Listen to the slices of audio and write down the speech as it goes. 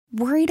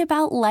Worried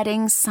about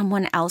letting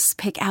someone else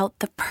pick out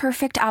the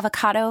perfect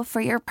avocado for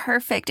your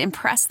perfect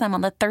impress them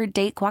on the third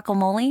date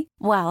guacamole?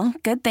 Well,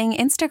 good thing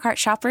Instacart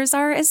shoppers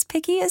are as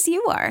picky as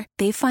you are.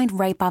 They find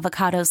ripe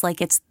avocados like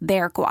it's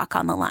their guac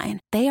on the line.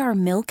 They are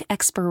milk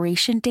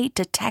expiration date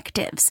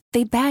detectives.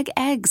 They bag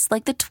eggs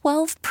like the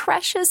 12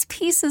 precious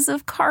pieces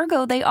of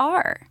cargo they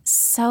are.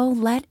 So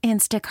let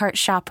Instacart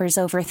shoppers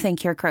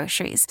overthink your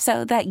groceries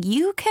so that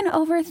you can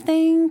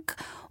overthink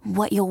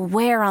what you'll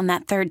wear on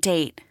that third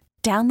date.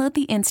 Download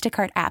the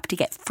Instacart app to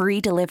get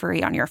free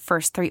delivery on your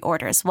first 3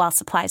 orders while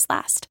supplies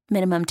last.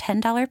 Minimum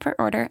 $10 per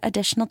order.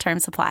 Additional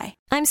terms apply.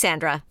 I'm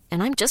Sandra,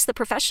 and I'm just the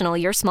professional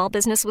your small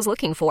business was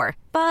looking for.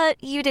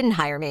 But you didn't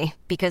hire me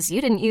because you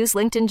didn't use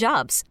LinkedIn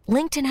Jobs.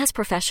 LinkedIn has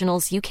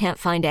professionals you can't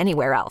find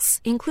anywhere else,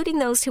 including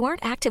those who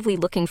aren't actively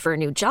looking for a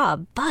new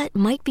job, but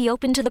might be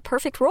open to the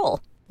perfect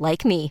role,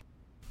 like me.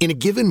 In a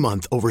given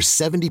month, over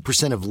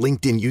 70% of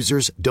LinkedIn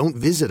users don't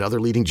visit other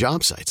leading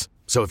job sites.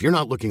 So if you're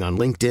not looking on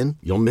LinkedIn,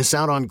 you'll miss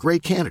out on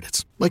great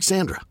candidates like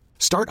Sandra.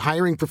 Start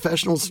hiring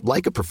professionals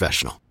like a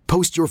professional.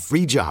 Post your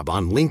free job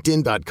on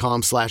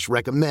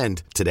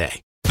linkedin.com/recommend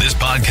today. This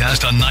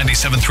podcast on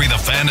 97.3 The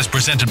Fan is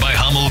presented by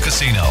Hummel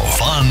Casino.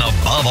 Fun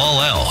above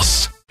all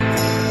else.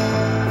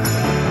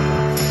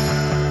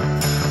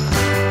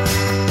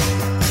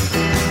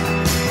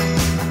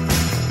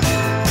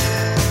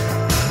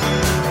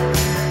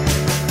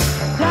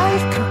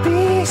 Life can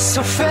be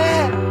so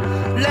fair.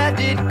 Let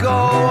it go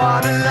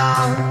on and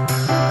on.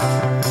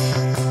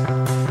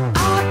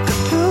 I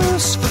could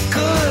lose for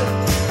good.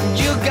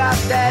 You got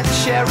that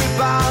cherry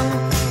bomb.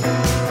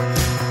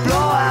 Blow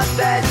out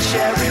that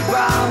cherry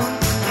bomb.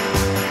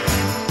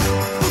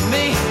 For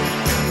me,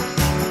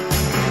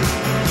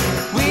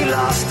 we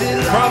lost it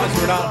all.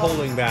 Promise we're not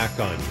holding back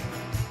on you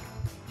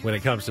when it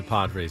comes to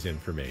Padres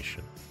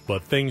information.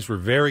 But things were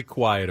very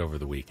quiet over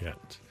the weekend.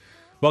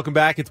 Welcome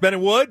back. It's Ben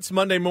and Woods,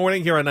 Monday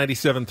morning here on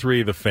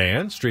 97.3 The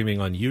Fan, streaming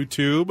on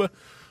YouTube.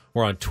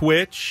 We're on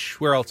Twitch.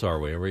 Where else are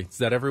we? Is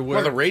that everywhere? We're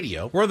on the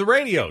radio. We're on the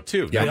radio,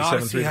 too. Yeah,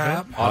 97.3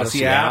 app.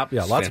 Odyssey app.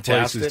 Yeah, lots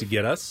Fantastic. of places to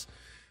get us.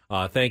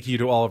 Thank you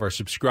to all of our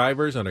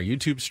subscribers on our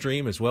YouTube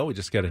stream as well. We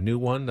just got a new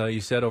one, you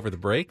said, over the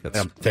break. That's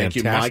Thank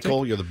you, fantastic.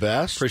 Michael. You're the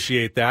best.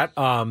 Appreciate that.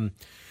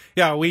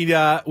 Yeah,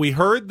 we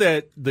heard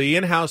that the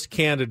in-house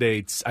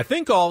candidates, I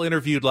think, all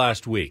interviewed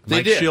last week. They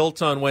Mike did.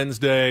 Schultz on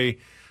Wednesday.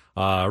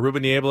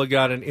 Ruben Niebla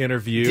got an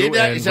interview, Did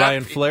that- and is that-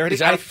 Ryan Flaherty.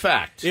 is that a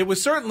fact? It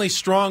was certainly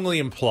strongly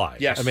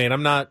implied. Yes. I mean,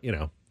 I'm not,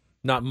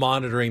 not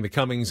monitoring the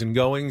comings and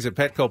goings at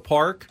Petco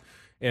Park,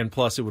 and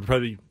plus it would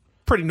probably be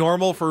pretty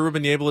normal for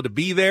Ruben Niebla to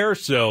be there.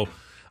 So,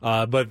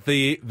 but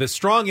the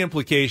strong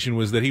implication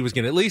was that he was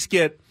going to at least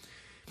get,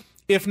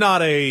 if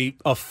not a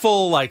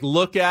full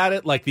look at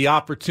it, like the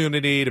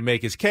opportunity to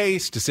make his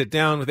case, to sit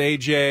down with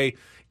AJ,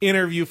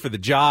 interview for the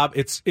job.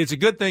 It's a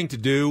good thing to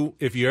do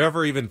if you're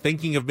ever even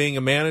thinking of being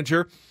a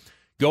manager.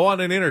 Go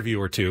on an interview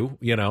or two,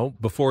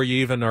 before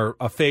you even are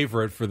a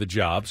favorite for the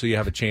job, so you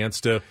have a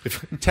chance to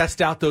test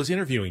out those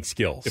interviewing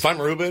skills. If I'm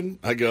Ruben,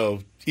 I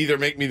go, either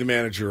make me the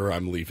manager or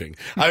I'm leaving.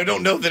 I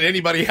don't know that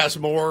anybody has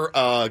more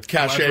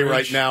cachet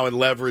right now and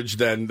leverage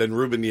than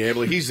Ruben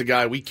Niebla. He's the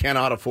guy we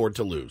cannot afford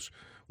to lose.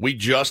 We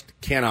just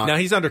cannot. Now,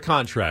 he's under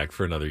contract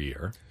for another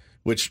year.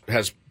 Which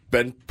has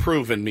been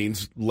proven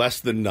means less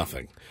than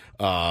nothing.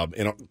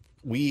 And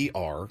we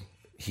are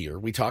here.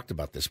 We talked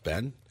about this,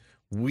 Ben.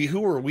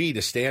 Who are we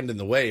to stand in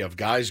the way of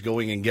guys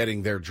going and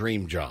getting their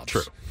dream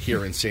jobs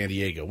here in San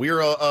Diego? We're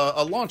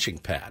a launching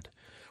pad.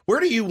 Where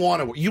do you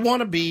want to? You want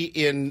to be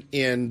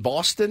in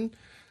Boston?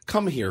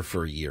 Come here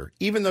for a year.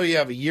 Even though you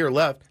have a year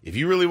left, if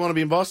you really want to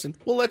be in Boston,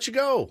 we'll let you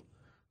go.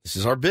 This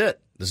is our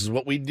bit. This is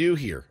what we do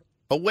here.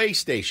 A way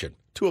station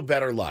to a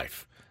better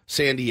life.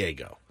 San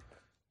Diego.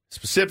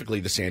 Specifically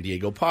the San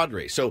Diego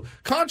Padres. So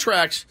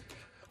contracts,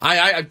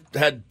 I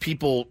had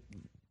people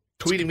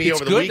tweeting me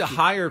over the week. It's good to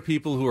hire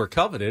people who are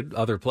coveted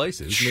other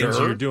places. Sure. Means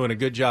you're doing a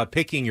good job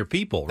picking your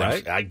people,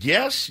 right? I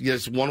guess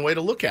it's one way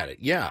to look at it.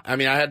 Yeah. I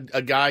mean, I had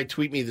a guy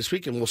tweet me this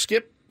weekend, well,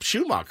 Skip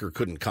Schumacher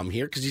couldn't come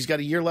here because he's got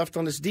a year left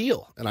on his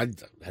deal. And I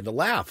had to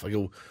laugh. I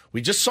go,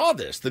 we just saw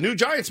this. The new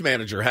Giants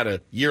manager had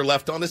a year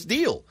left on his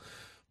deal.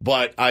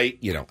 But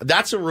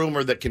that's a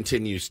rumor that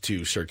continues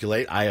to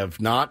circulate. I have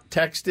not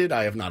texted.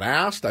 I have not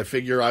asked. I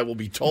figure I will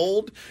be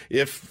told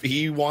if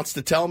he wants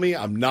to tell me.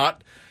 I'm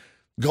not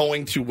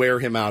going to wear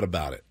him out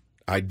about it.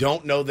 I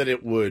don't know that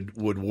it would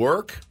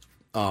work,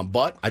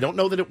 but I don't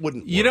know that it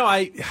wouldn't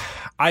work.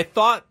 I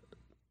thought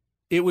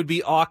it would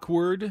be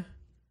awkward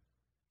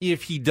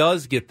if he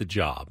does get the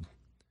job.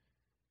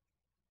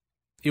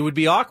 It would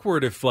be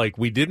awkward if,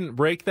 we didn't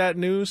break that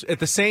news. At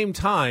the same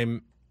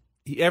time,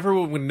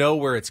 everyone would know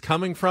where it's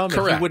coming from.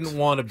 Correct. And he wouldn't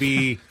want to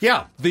be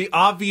Yeah. the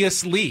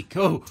obvious leak.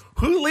 Oh,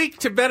 who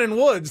leaked to Ben and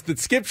Woods that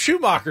Skip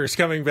Schumacher's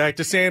coming back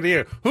to San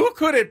Diego? Who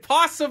could it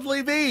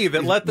possibly be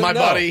that let them My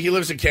know? buddy, he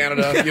lives in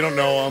Canada. You don't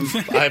know him.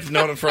 I've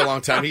known him for a long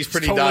time. He's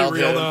pretty Totally dialed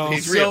real, in. though.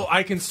 He's So real.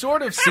 I can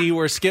sort of see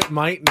where Skip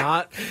might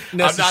not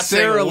not saying a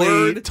necessarily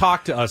word.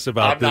 talk to us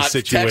about this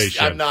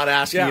situation. I'm not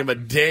asking him a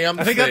damn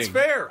thing. I think that's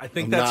fair. I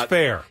think that's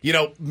fair. You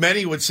know,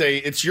 many would say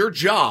it's your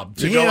job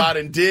to go out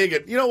and dig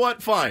it. You know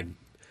what? Fine.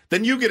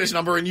 Then you get his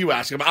number and you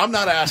ask him. I'm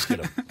not asking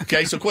him.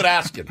 Okay, so quit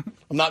asking.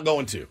 I'm not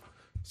going to.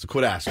 So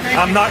quit asking.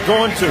 I'm not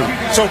going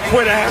to. So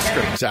quit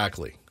asking.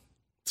 Exactly.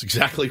 That's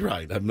exactly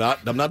right. I'm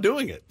not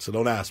doing it. So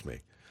don't ask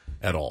me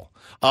at all.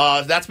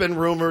 That's been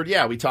rumored.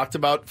 Yeah, we talked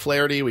about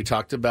Flaherty. We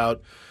talked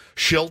about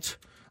Schilt.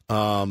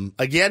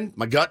 Again,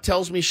 my gut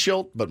tells me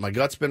Schilt, but my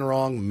gut's been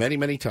wrong many,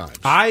 many times.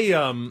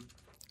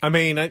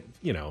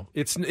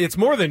 It's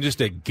more than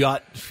just a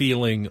gut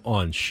feeling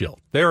on Schilt.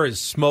 There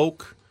is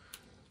smoke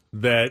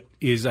that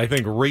is, I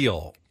think,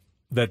 real,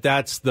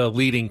 that's the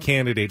leading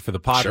candidate for the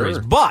Padres.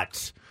 Sure.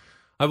 But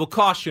I will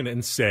caution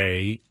and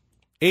say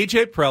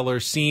A.J. Preller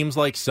seems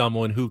like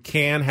someone who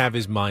can have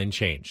his mind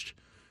changed.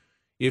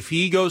 If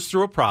he goes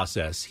through a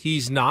process,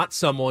 he's not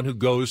someone who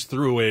goes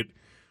through it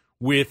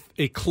with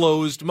a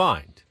closed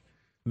mind.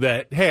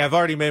 That, hey, I've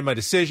already made my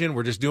decision.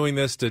 We're just doing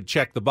this to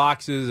check the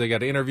boxes. I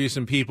got to interview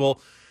some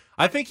people.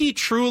 I think he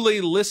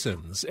truly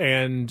listens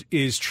and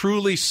is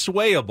truly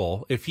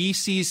swayable if he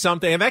sees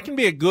something. And that can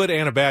be a good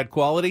and a bad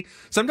quality.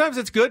 Sometimes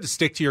it's good to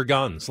stick to your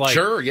guns. Like,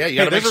 sure, yeah, you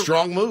got to make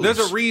strong moves. There's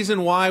a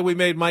reason why we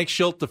made Mike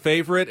Schilt the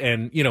favorite.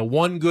 And,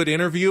 one good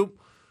interview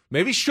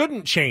maybe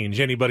shouldn't change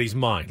anybody's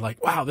mind.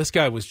 Like, wow, this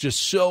guy was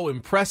just so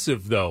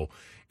impressive, though,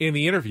 in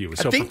the interview. Was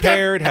so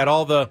prepared, had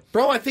all the...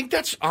 Bro, I think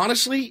that's,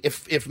 honestly,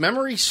 if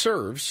memory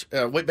serves,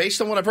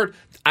 based on what I've heard,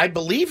 I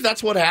believe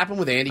that's what happened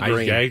with Andy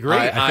Green. I agree.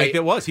 I think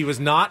it was. He was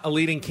not a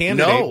leading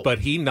candidate, but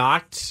he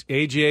knocked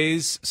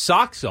AJ's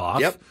socks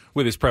off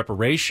with his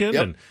preparation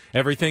and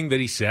everything that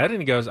he said,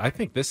 and he goes, I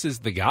think this is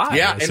the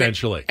guy,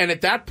 essentially. And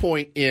at that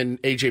point in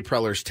AJ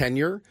Preller's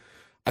tenure,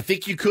 I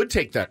think you could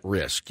take that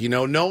risk,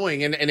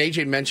 knowing, and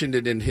AJ mentioned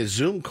it in his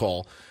Zoom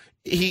call,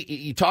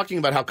 he talking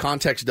about how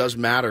context does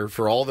matter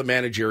for all the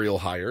managerial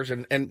hires,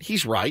 and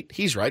he's right.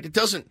 It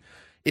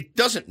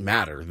doesn't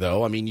matter,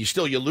 though. I mean, you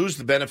lose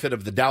the benefit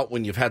of the doubt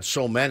when you've had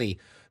so many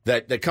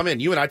that come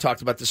in. You and I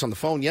talked about this on the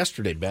phone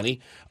yesterday,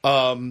 Benny.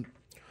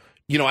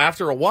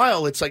 After a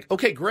while, it's like,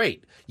 okay,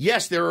 great.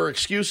 Yes, there are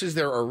excuses,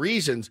 there are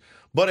reasons,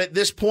 but at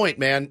this point,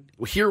 man,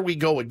 here we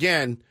go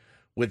again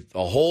with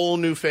a whole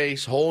new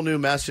face, whole new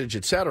message,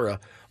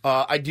 etc.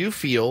 I do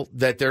feel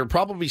that there are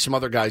probably some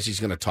other guys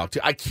he's going to talk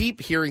to. I keep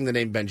hearing the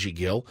name Benji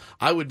Gill.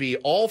 I would be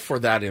all for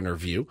that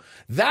interview.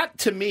 That,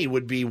 to me,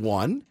 would be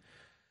one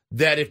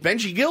that if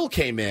Benji Gill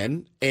came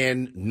in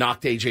and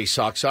knocked AJ's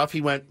socks off,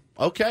 he went,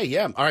 okay,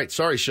 yeah, all right,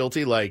 sorry, Schulte,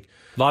 a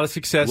lot of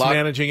success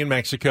managing in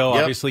Mexico,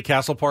 obviously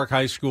Castle Park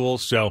High School,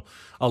 so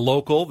a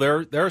local.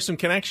 There are some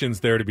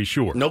connections there to be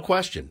sure. No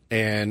question.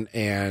 And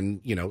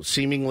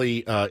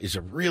seemingly is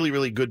a really,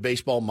 really good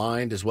baseball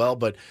mind as well.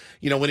 But,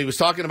 when he was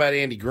talking about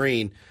Andy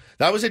Green,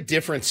 that was a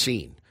different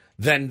scene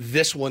than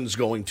this one's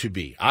going to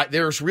be.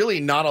 There's really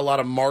not a lot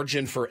of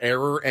margin for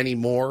error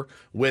anymore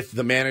with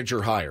the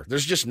manager hire.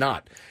 There's just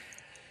not.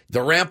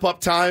 The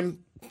ramp-up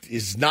time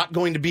is not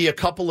going to be a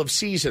couple of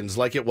seasons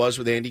like it was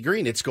with Andy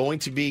Green. It's going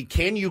to be,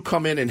 can you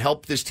come in and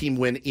help this team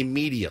win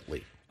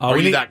immediately? Are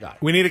you that guy?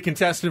 We need a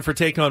contestant for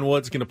Take On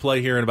Woods going to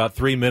play here in about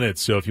 3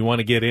 minutes. So if you want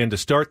to get in to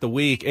start the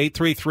week,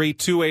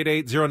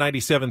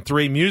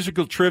 833-288-0973.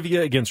 Musical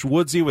trivia against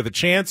Woodsy with a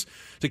chance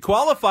to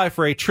qualify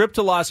for a trip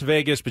to Las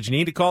Vegas. But you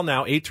need to call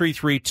now,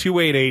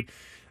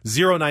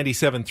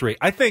 833-288-0973.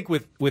 I think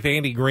with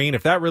Andy Green,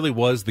 if that really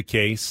was the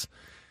case,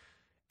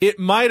 it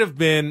might have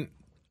been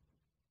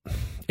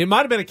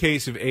a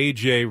case of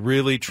AJ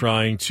really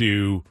trying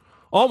to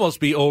almost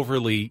be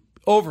overly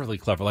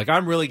clever. Like,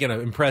 I'm really going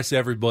to impress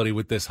everybody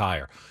with this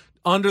hire.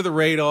 Under the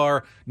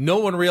radar, no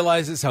one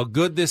realizes how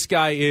good this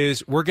guy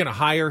is. We're going to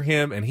hire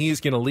him, and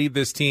he's going to lead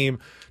this team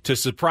to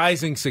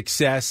surprising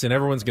success, and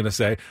everyone's going to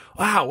say,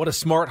 wow, what a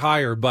smart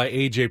hire by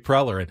A.J.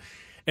 Preller.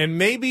 And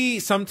maybe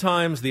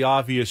sometimes the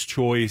obvious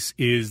choice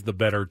is the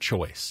better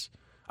choice.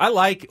 I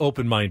like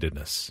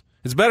open-mindedness.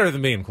 It's better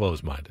than being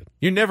closed-minded.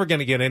 You're never going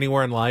to get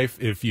anywhere in life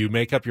if you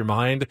make up your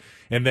mind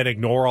and then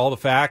ignore all the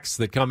facts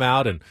that come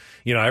out, and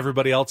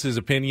everybody else's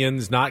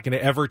opinion's not going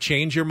to ever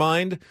change your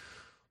mind.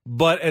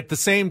 But at the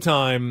same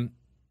time,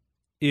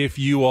 if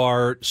you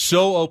are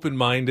so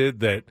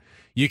open-minded that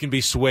you can be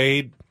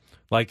swayed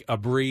like a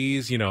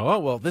breeze, oh,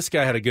 well, this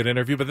guy had a good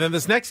interview, but then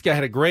this next guy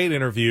had a great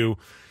interview,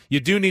 you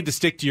do need to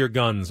stick to your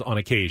guns on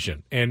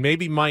occasion. And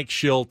maybe Mike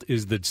Schilt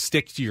is the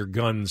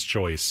stick-to-your-guns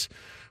choice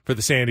for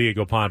the San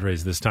Diego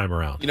Padres this time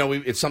around.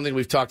 It's something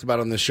we've talked about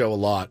on this show a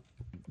lot.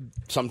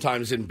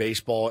 Sometimes in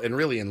baseball and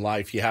really in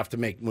life, you have to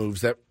make moves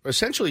that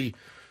essentially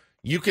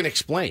you can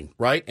explain,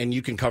 right? And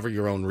you can cover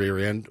your own rear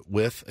end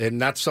with.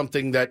 And that's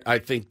something that I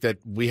think that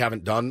we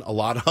haven't done a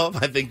lot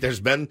of. I think there's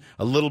been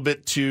a little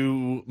bit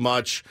too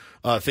much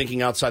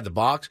thinking outside the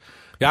box.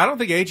 Yeah, I don't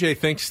think AJ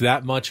thinks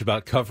that much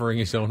about covering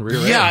his own rear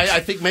end. Yeah, I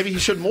think maybe he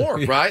should more,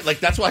 right? Like,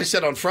 that's why I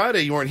said on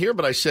Friday, you weren't here,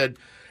 but I said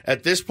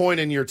at this point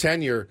in your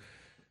tenure,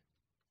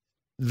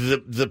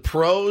 the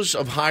pros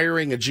of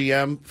hiring a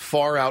GM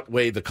far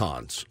outweigh the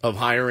cons of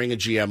hiring a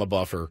GM, a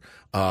buffer.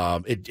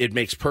 It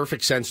makes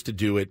perfect sense to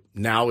do it.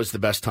 Now is the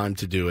best time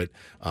to do it.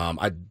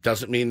 It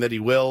doesn't mean that he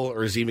will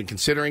or is even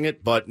considering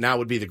it, but now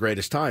would be the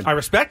greatest time. I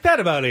respect that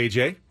about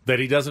AJ, that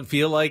he doesn't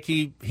feel like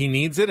he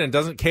needs it and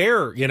doesn't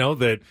care,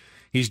 that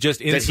he's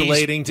just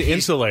insulating to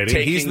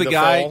insulating. He's the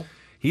guy. Fall.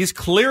 He's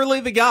clearly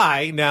the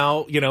guy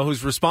now,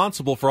 who's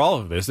responsible for all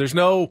of this. There's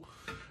no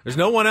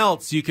one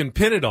else you can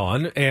pin it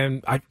on,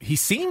 and he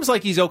seems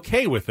like he's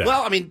okay with that.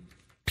 Well, I mean,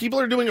 people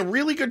are doing a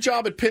really good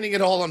job at pinning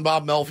it all on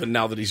Bob Melvin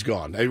now that he's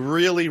gone. A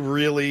really,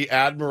 really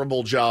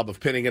admirable job of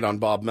pinning it on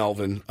Bob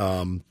Melvin.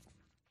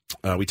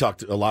 We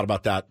talked a lot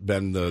about that,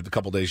 Ben, the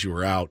couple days you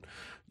were out.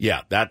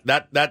 Yeah,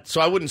 that.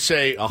 So I wouldn't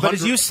say 100. But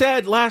as you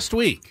said last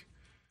week,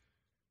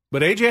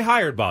 but AJ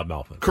hired Bob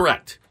Melvin.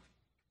 Correct.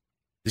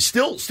 It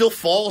still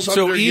falls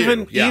so under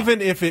even you. Yeah.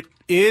 Even if it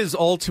is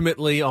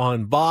ultimately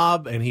on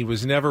Bob and he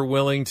was never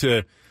willing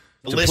to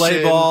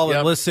play ball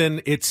and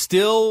listen, it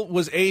still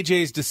was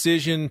AJ's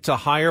decision to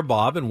hire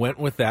Bob and went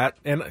with that.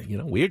 And,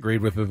 we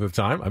agreed with it at the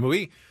time. I mean,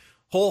 we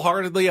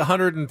wholeheartedly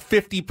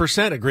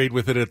 150% agreed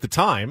with it at the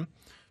time.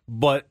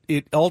 But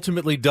it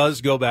ultimately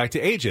does go back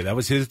to AJ. That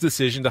was his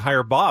decision to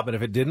hire Bob. And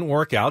if it didn't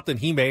work out, then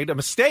he made a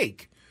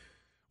mistake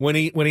when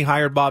he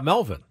hired Bob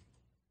Melvin.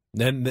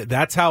 Then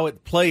that's how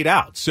it played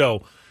out.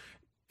 So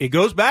it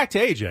goes back to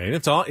AJ, and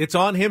it's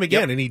on him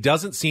again. Yep. And he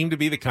doesn't seem to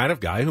be the kind of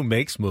guy who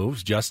makes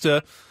moves just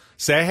to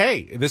say,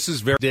 "Hey, this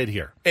is very did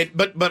here."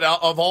 But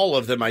of all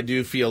of them, I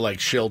do feel like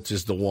Schilt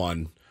is the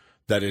one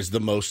that is the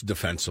most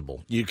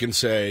defensible. You can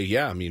say,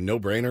 "Yeah, I mean, no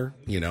brainer,"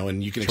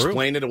 and you can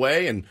explain it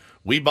away, and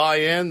we buy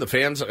in. The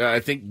fans,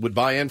 I think, would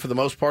buy in for the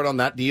most part on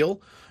that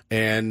deal.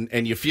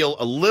 And you feel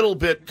a little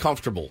bit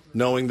comfortable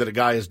knowing that a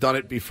guy has done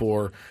it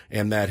before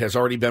and that has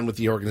already been with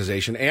the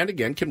organization and,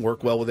 again, can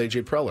work well with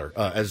A.J. Preller,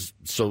 as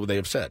so they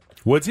have said.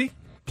 Woodsy,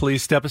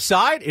 please step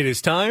aside. It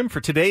is time for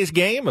today's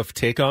game of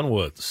Take on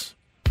Woods.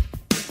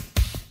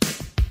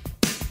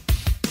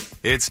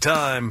 It's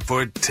time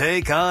for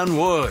Take on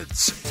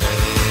Woods.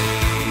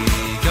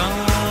 Take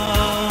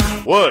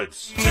on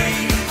Woods.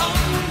 Take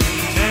on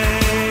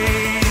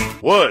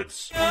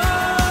Woods.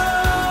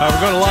 We're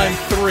going to line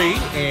 3,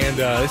 and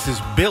this is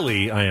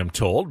Billy, I am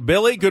told.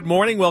 Billy, good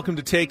morning. Welcome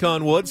to Take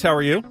on Woods. How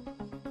are you?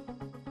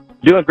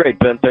 Doing great,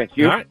 Ben. Thank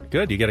you. All right,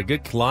 good. You got a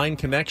good line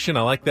connection.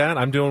 I like that.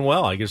 I'm doing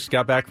well. I just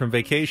got back from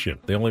vacation.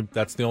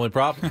 That's the only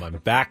problem. I'm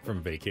back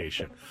from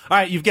vacation. All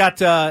right, you've got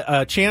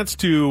a chance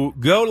to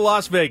go to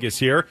Las Vegas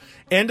here.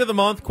 End of the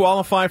month,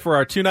 qualify for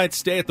our 2-night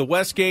stay at the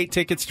Westgate.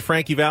 Tickets to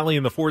Frankie Valli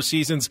and the Four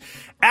Seasons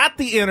at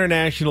the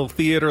International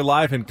Theater,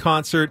 live in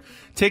concert.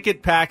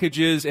 Ticket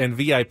packages and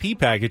VIP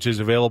packages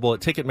available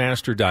at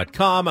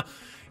Ticketmaster.com.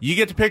 You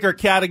get to pick our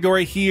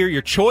category here.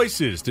 Your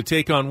choices to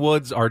take on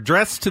Woods are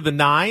Dress to the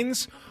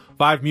Nines,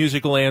 5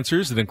 musical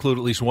answers that include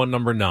at least one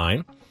number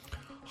 9.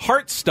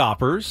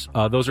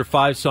 Heartstoppers, those are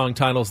 5 song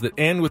titles that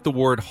end with the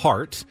word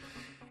heart.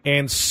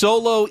 And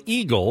Solo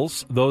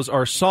Eagles, those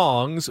are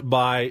songs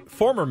by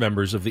former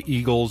members of the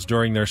Eagles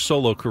during their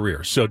solo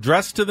career. So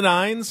Dress to the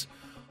Nines,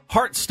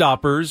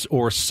 Heartstoppers,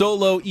 or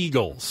Solo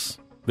Eagles.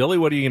 Billy,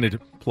 what are you going to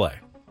play?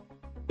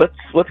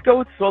 Let's go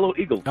with Solo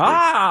Eagles.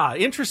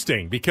 Please.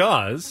 Interesting,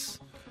 because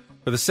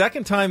for the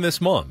second time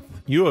this month,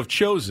 you have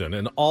chosen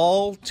an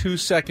all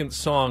 2-second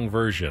song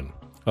version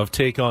of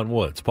Take on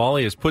Woods.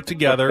 Paulie has put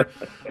together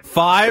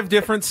 5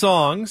 different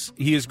songs.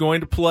 He is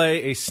going to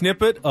play a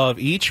snippet of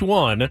each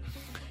one.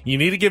 You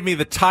need to give me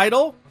the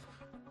title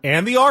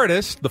and the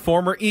artist, the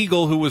former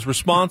Eagle who was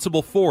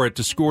responsible for it,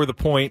 to score the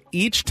point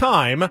each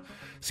time.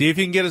 See if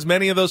you can get as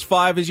many of those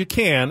 5 as you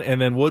can, and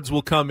then Woods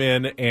will come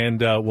in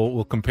and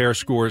we'll compare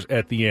scores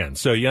at the end.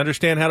 So you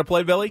understand how to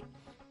play, Billy?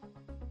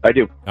 I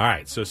do. All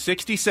right, so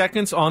 60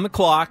 seconds on the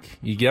clock.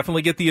 You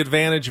definitely get the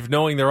advantage of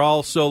knowing they're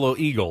all Solo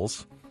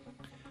Eagles.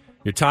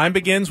 Your time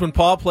begins when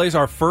Paul plays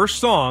our first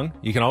song.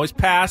 You can always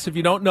pass if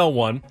you don't know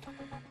one.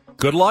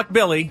 Good luck,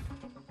 Billy.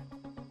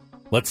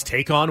 Let's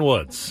take on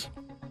Woods.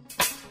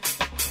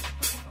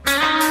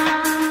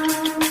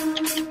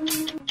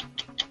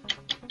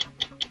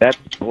 That's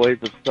Boys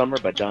of Summer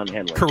by Don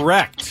Henley.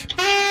 Correct.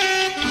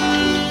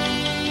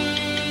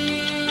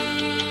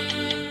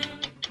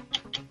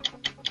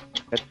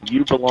 That's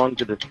You Belong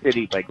to the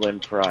City by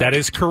Glenn Frey. That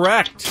is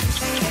correct.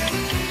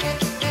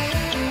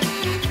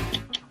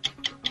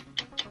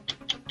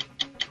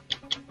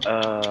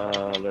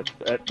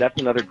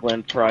 That's another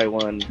Glenn Frey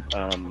one.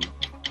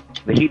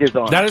 The Heat Is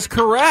On. That is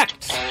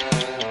correct.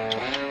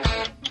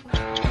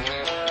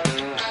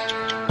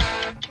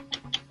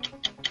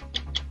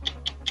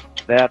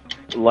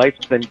 That's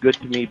Life's Been Good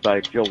to Me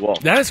by Joe Walsh.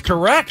 That is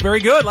correct. Very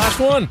good. Last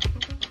one.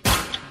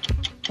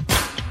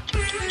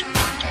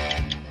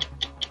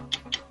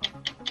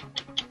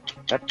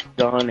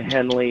 Don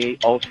Henley,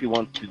 All She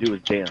Wants to Do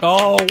Is Dance.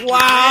 Oh,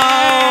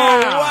 wow!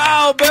 Yeah.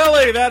 Wow,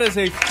 Billy, that is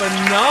a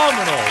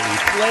phenomenally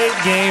played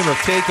game of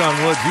Take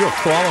on Woods. You are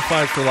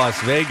qualified for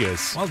Las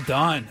Vegas. Well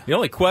done. The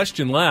only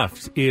question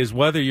left is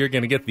whether you're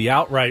going to get the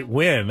outright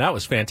win. That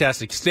was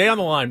fantastic. Stay on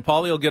the line.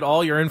 Paulie will get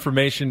all your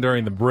information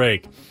during the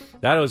break.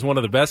 That was one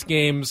of the best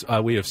games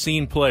we have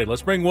seen played.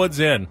 Let's bring Woods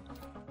in.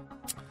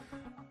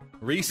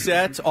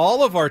 Reset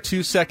all of our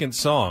 2-second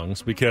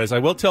songs, because I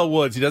will tell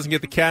Woods he doesn't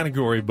get the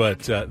category,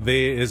 but there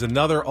is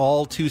another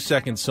all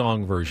 2-second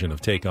song version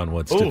of Take on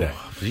Woods today.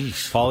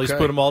 Paulie's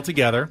put them all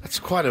together. That's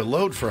quite a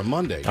load for a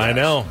Monday, guys. I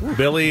know.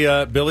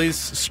 Billy's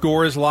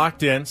score is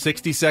locked in.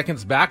 60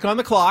 seconds back on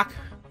the clock.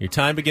 Your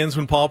time begins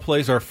when Paul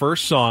plays our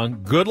first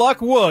song. Good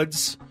luck,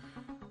 Woods.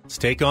 Let's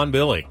take on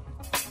Billy.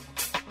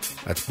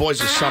 That's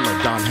Boys of Summer,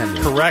 Don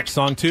Henley. Correct.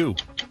 Song 2.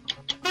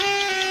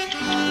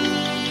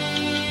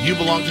 You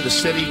Belong to the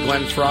City,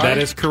 Glenn Frey. That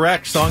is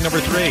correct. Song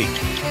number 3.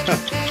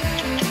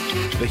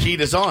 The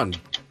Heat Is On,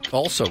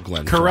 also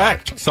Glenn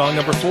Correct. Frey. Song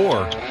number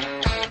 4.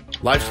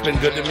 Life's Been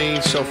Good to Me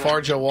So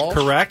Far, Joe Walsh.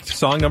 Correct.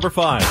 Song number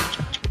 5.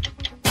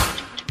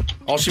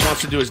 All She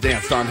Wants to Do Is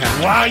Dance, Don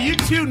Henley. Wow, you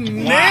two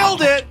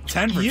nailed it.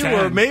 10 for 10. You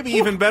were maybe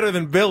even better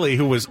than Billy,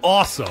 who was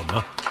awesome.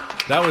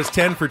 That was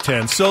 10 for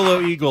 10.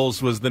 Solo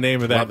Eagles was the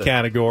name of that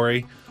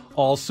category.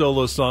 All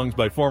solo songs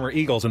by former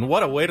Eagles. And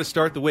what a way to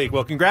start the week.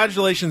 Well,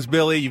 congratulations,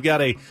 Billy. You've got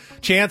a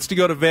chance to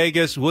go to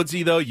Vegas.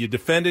 Woodsy, though, you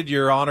defended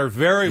your honor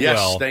very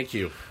well. Yes, thank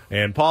you.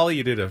 And, Paulie,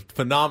 you did a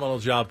phenomenal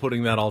job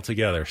putting that all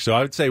together. So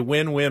I would say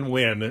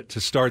win-win-win to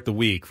start the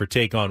week for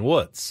Take on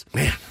Woods.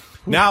 Man.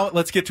 Now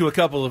let's get to a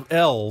couple of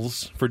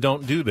L's for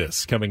Don't Do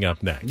This coming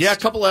up next. Yeah, a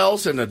couple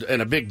L's and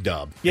a big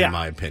dub, in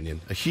my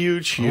opinion. A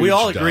huge We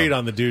all dub. agreed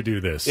on the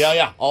Do This.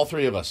 Yeah, all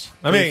three of us.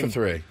 I mean, for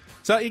 3.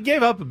 So you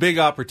gave up a big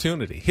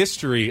opportunity,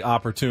 history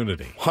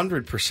opportunity.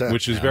 100%.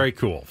 Which is very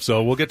cool.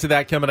 So we'll get to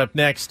that coming up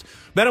next.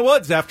 Ben and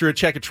Woods after a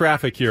check of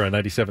traffic here on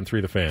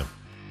 97.3 The Fan.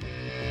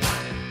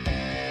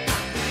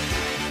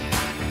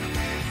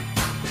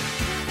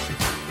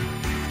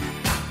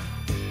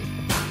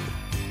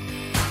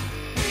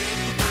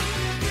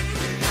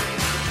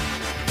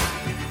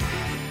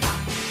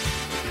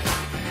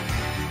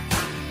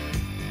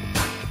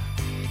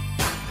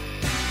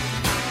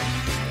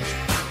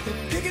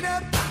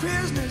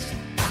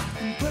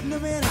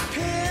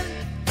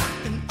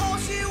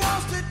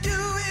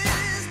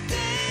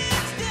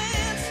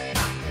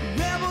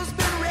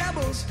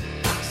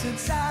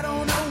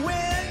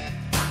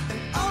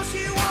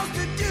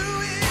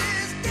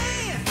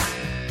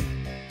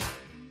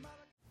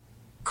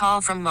 Call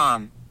from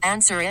mom.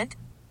 Answer it.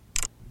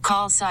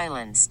 Call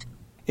silenced.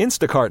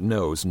 Instacart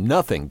knows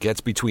nothing gets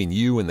between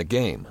you and the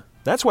game.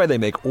 That's why they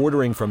make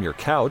ordering from your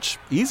couch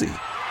easy.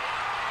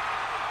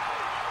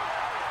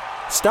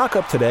 Stock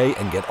up today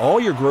and get all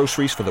your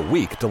groceries for the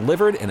week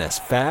delivered in as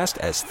fast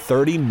as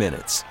 30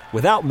 minutes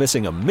without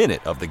missing a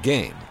minute of the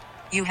game.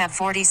 You have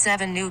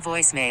 47 new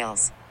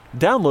voicemails.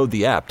 Download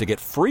the app to get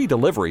free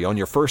delivery on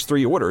your first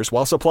 3 orders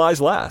while supplies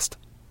last.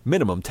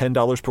 Minimum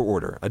 $10 per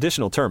order.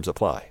 Additional terms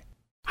apply.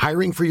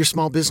 Hiring for your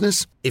small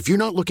business? If you're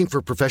not looking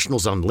for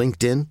professionals on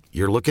LinkedIn,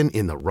 you're looking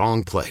in the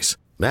wrong place.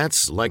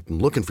 That's like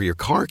looking for your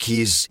car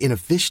keys in a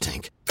fish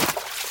tank.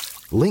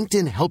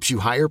 LinkedIn helps you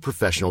hire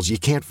professionals you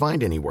can't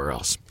find anywhere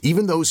else,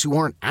 even those who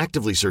aren't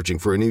actively searching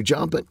for a new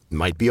job but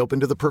might be open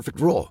to the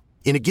perfect role.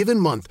 In a given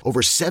month,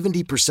 over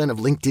 70% of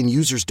LinkedIn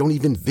users don't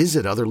even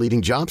visit other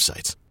leading job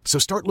sites. So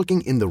start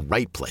looking in the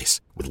right place.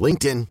 With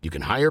LinkedIn, you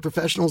can hire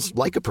professionals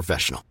like a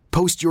professional.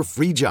 Post your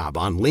free job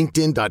on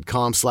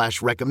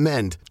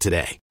linkedin.com/recommend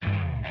today.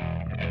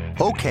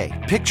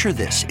 Okay, picture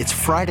this. It's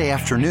Friday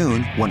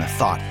afternoon when a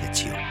thought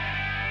hits you.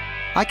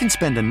 I can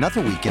spend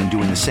another weekend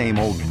doing the same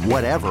old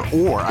whatever,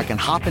 or I can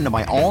hop into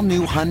my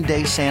all-new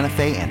Hyundai Santa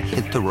Fe and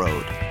hit the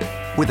road.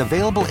 With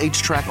available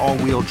H-Track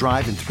all-wheel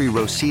drive and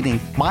 3-row seating,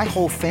 my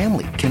whole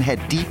family can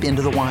head deep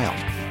into the wild.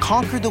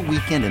 Conquer the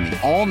weekend in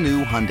the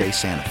all-new Hyundai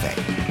Santa Fe.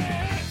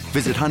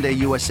 Visit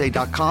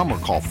HyundaiUSA.com or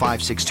call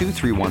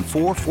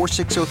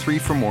 562-314-4603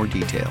 for more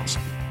details.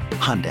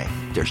 Hyundai,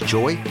 there's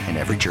joy in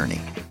every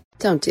journey.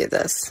 Don't do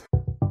this.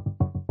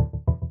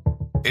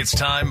 It's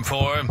time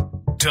for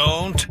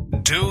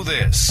Don't Do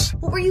This.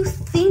 What were you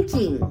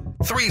thinking?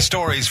 3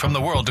 stories from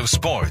the world of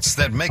sports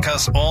that make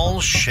us all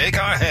shake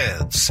our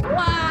heads.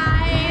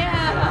 Why?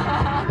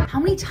 How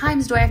many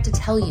times do I have to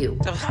tell you?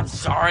 I'm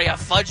sorry, I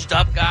fudged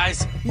up,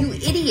 guys. You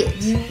idiot.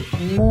 You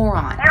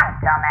moron. You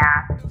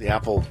dumbass. The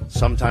apple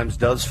sometimes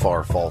does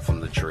fall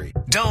from the tree.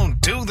 Don't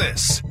do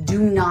this.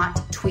 Do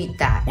not tweet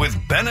that. With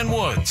Ben and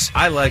Woods.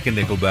 I like a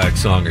Nickelback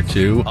song or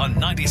two. On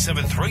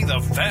 97.3 The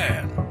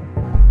Fan.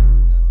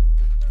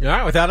 All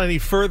right, without any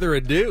further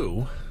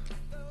ado,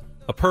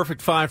 a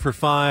perfect 5 for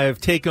 5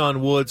 Take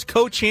on Woods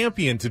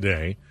co-champion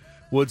today.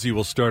 Woodsy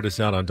will start us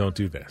out on Don't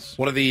Do This.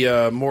 One of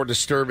the more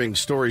disturbing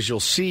stories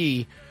you'll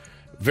see,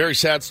 very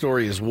sad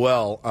story as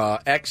well.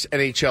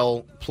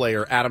 Ex-NHL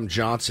player Adam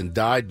Johnson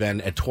died,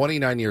 Ben, at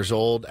 29 years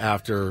old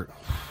after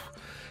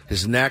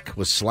His neck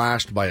was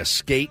slashed by a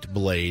skate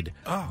blade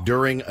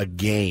during a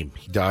game.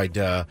 He died,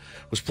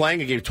 was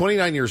playing a game,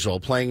 29 years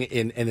old, playing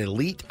in an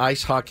elite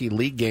ice hockey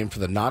league game for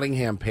the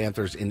Nottingham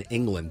Panthers in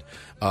England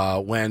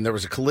when there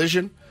was a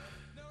collision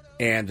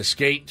and the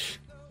skate,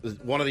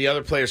 one of the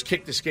other players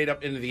kicked the skate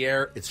up into the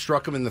air. It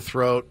struck him in the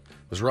throat,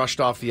 was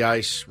rushed off the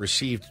ice,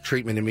 received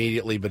treatment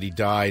immediately, but he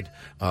died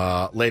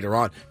later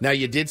on. Now,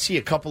 you did see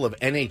a couple of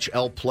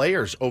NHL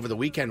players over the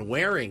weekend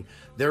wearing,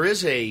 there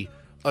is a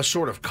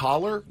sort of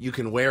collar you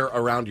can wear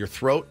around your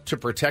throat to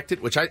protect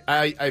it, which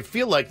I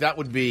feel like that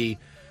would be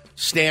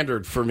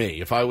standard for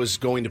me if I was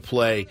going to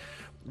play.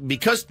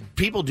 Because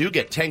people do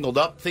get tangled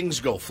up, things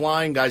go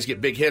flying, guys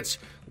get big hits,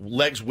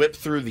 legs whip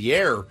through the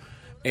air,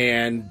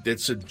 and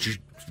it's a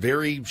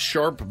very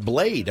sharp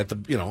blade at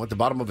the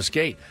bottom of a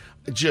skate.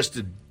 Just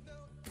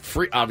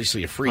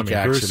obviously a freak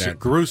accident.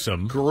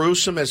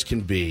 Gruesome as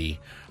can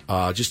be.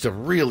 Just a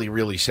really,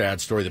 really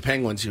sad story. The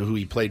Penguins, who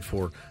he played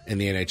for in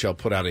the NHL,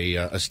 put out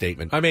a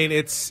statement. I mean,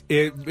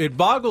 it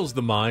boggles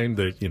the mind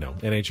that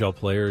NHL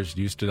players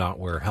used to not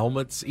wear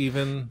helmets,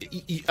 even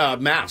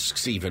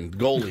masks. Even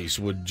goalies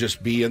would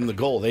just be in the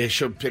goal. They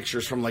showed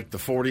pictures from like the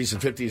 40s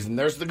and 50s, and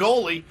there's the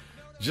goalie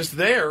just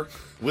there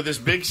with his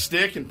big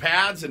stick and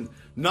pads and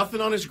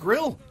nothing on his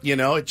grill.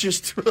 It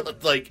just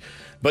like.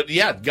 But,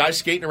 yeah, guys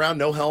skating around,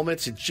 no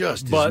helmets, it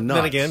just is nuts. But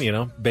then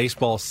again,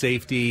 baseball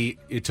safety,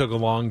 it took a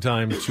long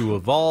time to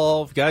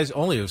evolve. Guys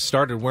only have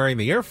started wearing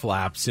the ear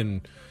flaps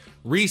in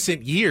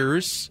recent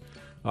years.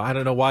 I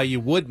don't know why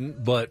you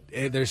wouldn't, but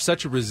there's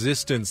such a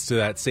resistance to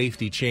that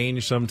safety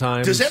change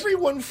sometimes. Does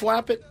everyone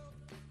flap it?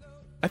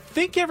 I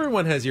think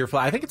everyone has ear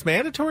flap. I think it's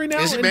mandatory now.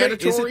 Is it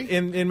mandatory?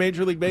 In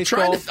Major League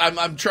Baseball?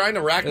 I'm trying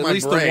to rack my brain. At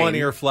least the one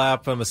ear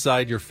flap on the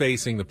side you're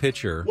facing the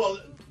pitcher. Well,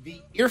 the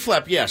ear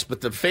flap, yes,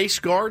 but the face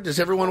guard, does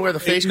everyone wear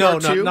the face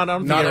guard too? No, I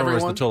don't think everyone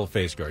wears the total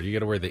face guard. You got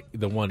to wear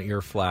the one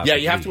ear flap. Yeah,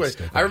 you have to wear.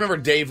 I remember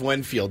Dave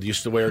Winfield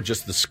used to wear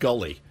just the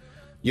Scully.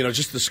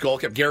 Just the skull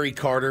cap. Gary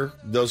Carter,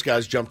 those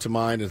guys jump to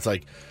mind. It's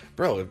like,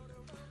 bro,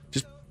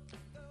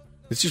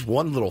 it's just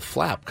one little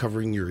flap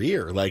covering your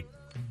ear. Like,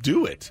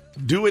 do it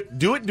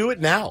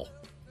now.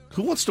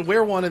 Who wants to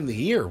wear one in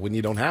the ear when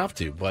you don't have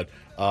to? But,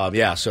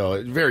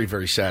 so very,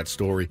 very sad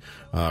story.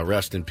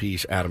 Rest in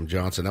peace, Adam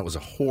Johnson. That was a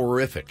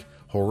horrific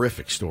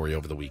story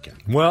over the weekend.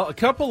 Well, a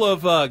couple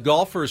of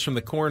golfers from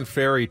the Korn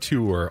Ferry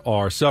Tour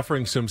are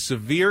suffering some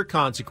severe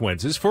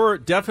consequences for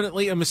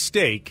definitely a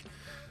mistake.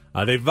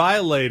 They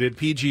violated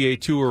PGA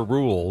Tour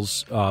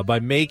rules by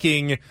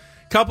making a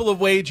couple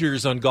of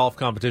wagers on golf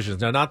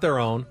competitions. Now, not their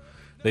own.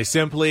 They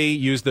simply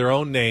used their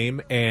own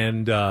name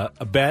and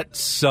bet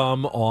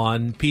some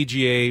on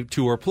PGA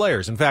Tour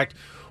players. In fact,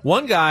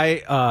 one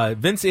guy,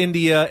 Vince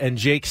India and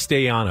Jake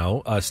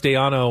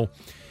Staiano,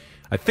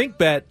 I think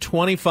bet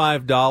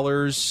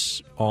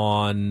 $25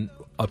 on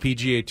a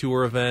PGA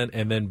Tour event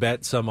and then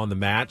bet some on the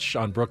match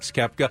on Brooks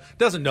Koepka.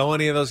 Doesn't know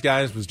any of those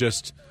guys, was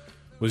just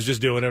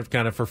doing it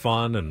kind of for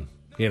fun and,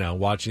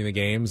 watching the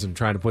games and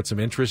trying to put some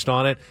interest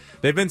on it.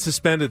 They've been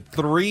suspended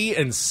 3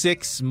 and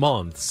 6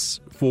 months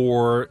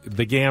for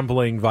the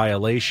gambling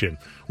violation.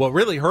 What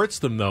really hurts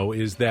them, though,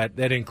 is that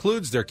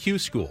includes their Q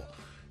school.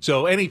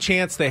 So any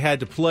chance they had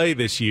to play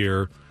this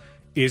year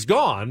is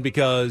gone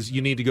because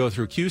you need to go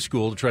through Q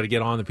school to try to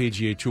get on the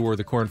PGA Tour,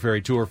 the Korn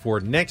Ferry Tour for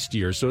next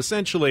year. So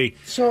essentially,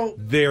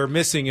 they're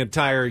missing an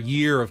entire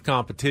year of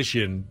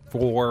competition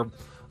for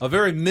a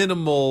very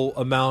minimal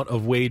amount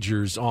of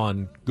wagers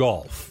on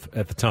golf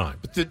at the time.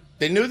 But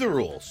they knew the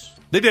rules.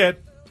 They did.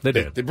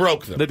 They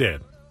broke them. They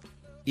did.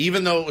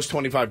 Even though it was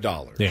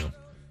 $25. Yeah.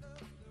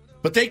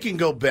 But they can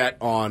go bet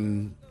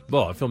on...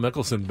 Well, Phil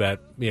Mickelson bet,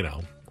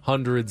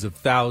 hundreds of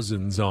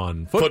thousands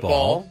on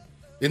football.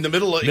 In the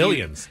middle of...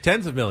 Millions.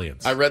 Tens of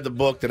millions. I read the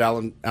book that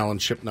Alan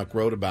Shipnuck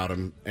wrote about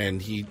him,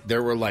 and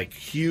there were like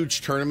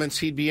huge tournaments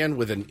he'd be in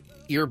with an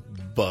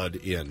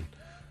earbud in,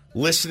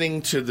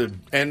 listening to the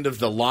end of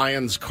the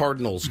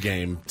Lions-Cardinals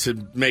game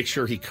to make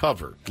sure he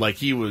covered. Like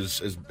he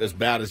was as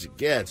bad as it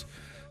gets.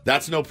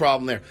 That's no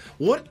problem there.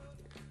 What...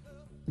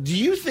 Do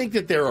you think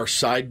that there are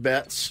side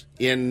bets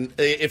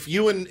if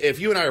you and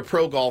I are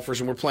pro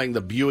golfers and we're playing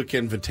the Buick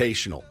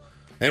Invitational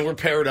and we're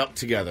paired up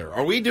together?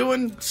 Are we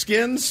doing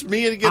skins,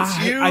 me against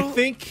you? I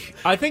think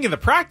in the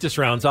practice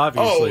rounds,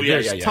 obviously,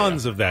 there's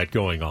tons of that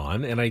going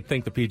on, and I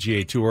think the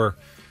PGA Tour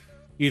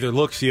either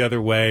looks the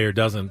other way or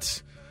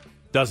doesn't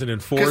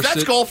enforce it. Because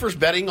that's golfers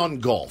betting on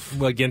golf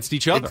against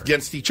each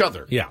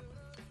other. Yeah,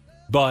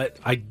 but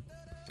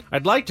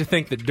I'd like to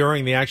think that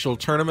during the actual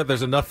tournament,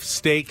 there's enough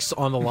stakes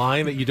on the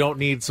line that you don't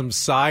need some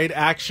side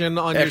action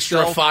on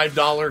yourself.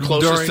 Extra $5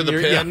 closest to the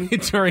pin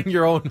during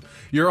your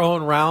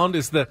own round.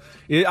 Is the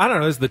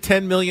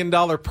 $10 million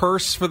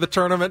purse for the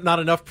tournament not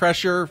enough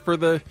pressure for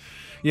the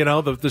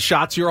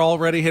shots you're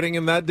already hitting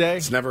in that day?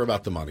 It's never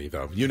about the money,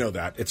 though. You know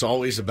that. It's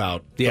always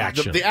about the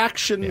action, the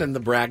action and the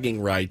bragging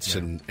rights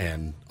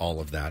and all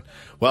of that.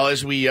 Well,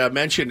 as we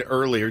mentioned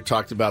earlier,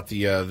 talked about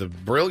the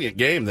brilliant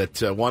game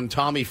that one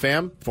Tommy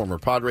Pham, former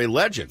Padre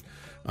legend,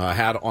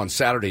 had on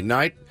Saturday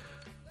night.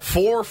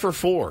 4 for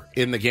 4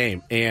 in the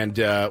game. And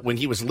when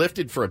he was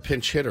lifted for a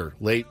pinch hitter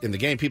late in the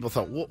game, people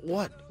thought,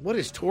 what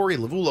is Torey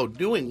Lovullo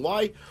doing?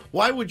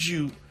 Why would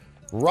you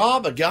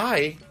rob a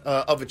guy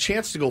of a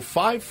chance to go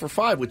 5 for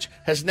 5, which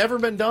has never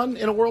been done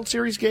in a World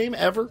Series game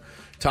ever?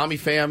 Tommy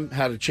Pham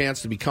had a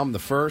chance to become the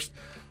first.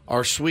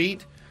 Our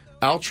sweet,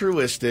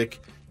 altruistic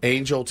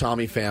angel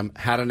Tommy Pham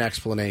had an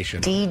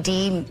explanation.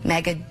 DD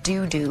mega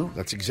doo-doo.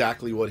 That's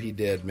exactly what he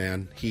did,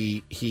 man.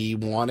 He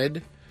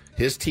wanted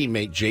his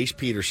teammate Jace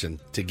Peterson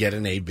to get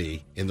an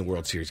AB in the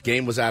World Series.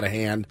 Game was out of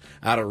hand,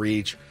 out of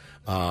reach.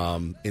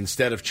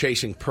 Instead of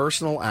chasing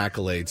personal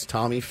accolades,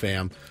 Tommy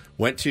Pham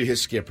went to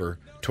his skipper,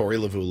 Torey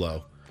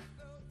Lovullo,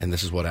 and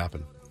this is what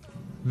happened.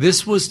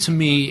 This was, to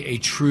me, a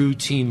true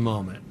team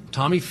moment.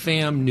 Tommy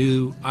Pham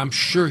knew, I'm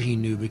sure he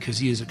knew, because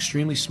he is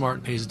extremely smart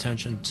and pays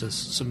attention to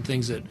some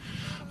things that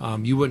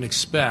you wouldn't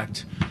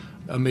expect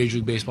a Major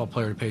League Baseball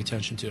player to pay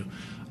attention to.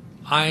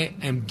 I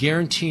am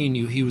guaranteeing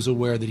you he was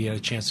aware that he had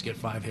a chance to get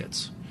 5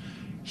 hits.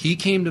 He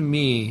came to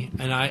me,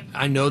 and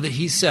I know that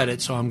he said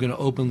it, so I'm going to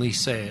openly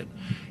say it.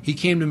 He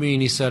came to me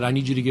and he said, I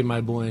need you to give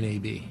my boy an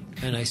AB.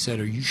 And I said,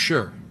 are you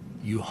sure?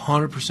 You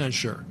 100%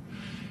 sure?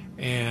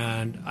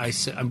 And I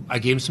said, I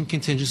gave him some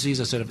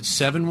contingencies. I said, if it's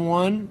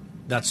 7-1,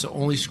 that's the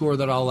only score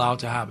that I'll allow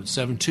to happen.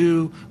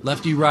 7-2,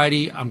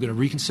 lefty-righty, I'm going to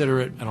reconsider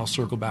it, and I'll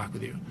circle back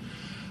with you.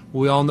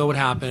 We all know what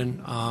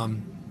happened,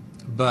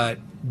 but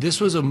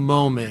this was a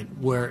moment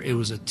where it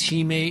was a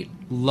teammate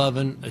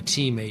loving a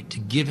teammate to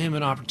give him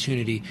an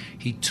opportunity.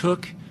 He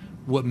took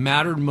what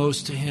mattered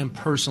most to him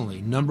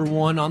personally, number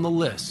one on the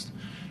list,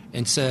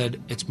 and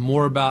said, it's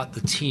more about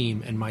the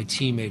team and my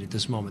teammate at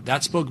this moment.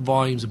 That spoke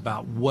volumes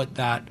about what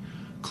that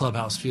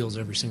clubhouse feels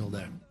every single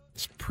day.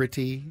 It's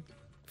pretty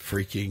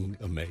freaking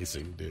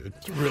amazing, dude.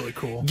 It's really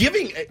cool.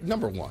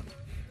 Number one,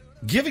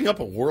 giving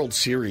up a World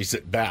Series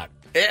at bat.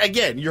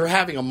 Again, you're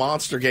having a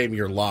monster game,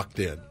 you're locked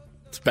in.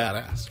 It's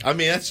badass. I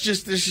mean, there's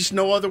just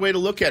no other way to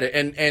look at it.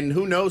 And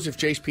who knows if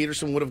Jace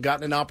Peterson would have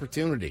gotten an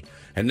opportunity.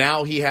 And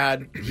now he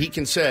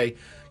can say,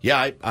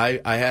 yeah, I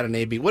had an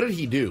AB. What did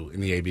he do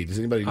in the AB? Does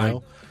anybody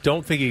know? I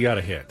don't think he got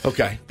a hit.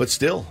 Okay, but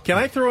still. Can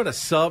I throw in a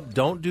sub?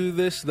 Don't do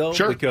this, though?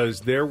 Sure.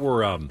 Because there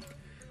were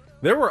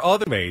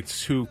other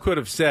mates who could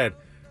have said,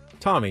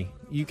 Tommy,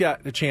 you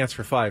got a chance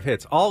for 5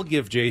 hits. I'll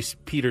give Jace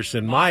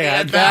Peterson my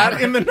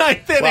at-bat in the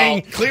 9th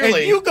inning. Well,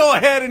 clearly, and you go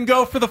ahead and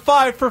go for the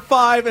 5 for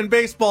 5 in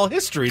baseball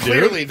history, dude.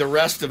 Clearly, the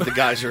rest of the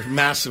guys are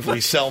massively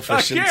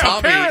selfish, and Yeah,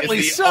 Tommy apparently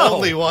is the so.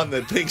 only one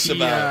that thinks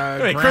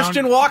about it.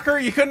 Christian Walker,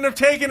 you couldn't have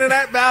taken an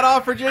at-bat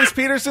off for Jace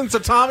Peterson, so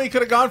Tommy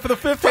could have gone for the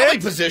 5th Probably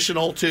hit.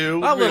 positional,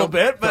 too. A little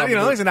bit, but,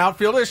 probably. he's an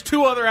outfielder. There's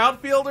 2 other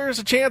outfielders,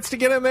 a chance to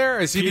get in there.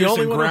 Is he the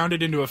only one?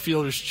 Grounded into a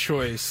fielder's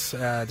choice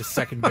to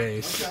second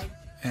base.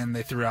 And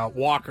they threw out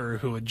Walker,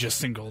 who had just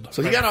singled.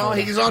 So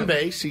he's on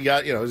base. He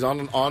got he's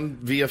on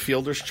via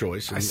fielder's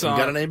choice. And he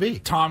got an AB.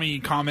 Tommy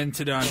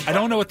commented on. I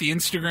don't know what the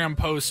Instagram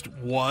post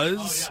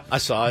was. I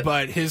saw it,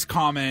 but his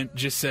comment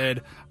just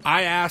said,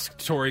 "I asked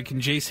Torey,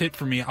 can Jace hit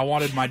for me? I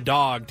wanted my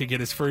dog to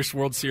get his first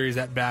World Series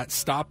at bat.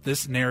 Stop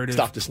this narrative.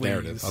 Please."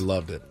 Narrative. I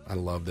loved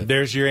it.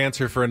 There's your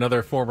answer for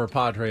another former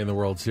Padre in the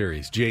World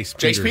Series. Jace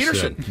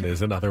Peterson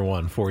is another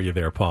one for you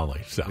there,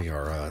 Paulie. So we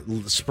are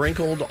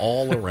sprinkled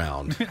all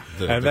around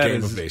the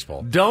game of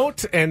baseball.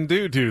 Don't and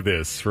do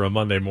this for a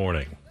Monday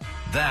morning.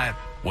 That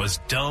was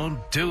Don't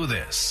Do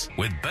This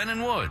with Ben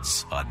and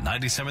Woods on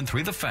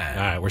 97.3 The Fan.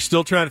 All right, we're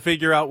still trying to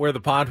figure out where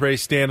the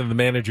Padres stand in the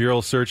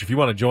managerial search. If you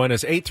want to join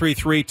us,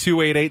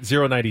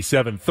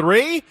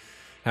 833-288-0973.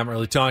 Haven't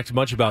really talked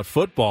much about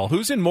football.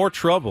 Who's in more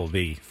trouble,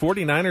 the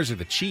 49ers or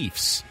the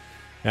Chiefs,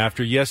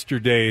 after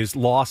yesterday's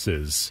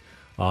losses?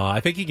 I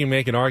think you can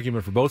make an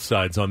argument for both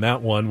sides on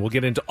that one. We'll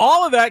get into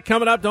all of that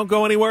coming up. Don't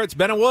go anywhere. It's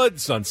Ben and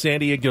Woods on San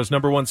Diego's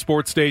 #1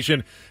 sports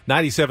station,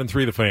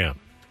 97.3 The Fan.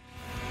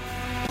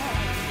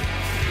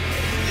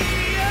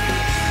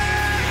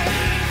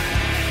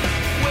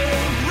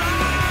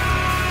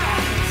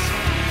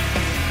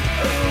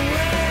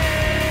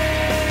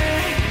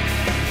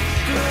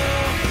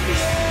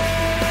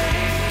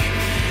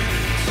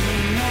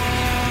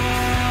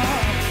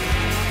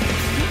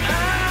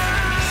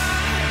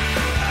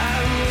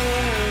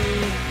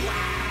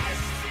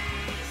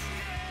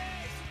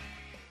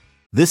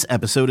 This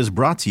episode is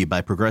brought to you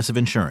by Progressive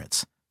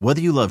Insurance. Whether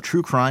you love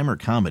true crime or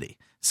comedy,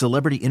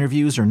 celebrity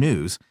interviews or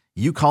news,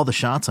 you call the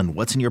shots on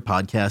what's in your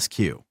podcast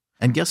queue.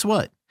 And guess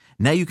what?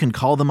 Now you can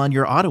call them on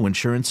your auto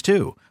insurance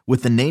too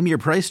with the Name Your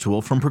Price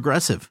tool from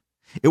Progressive.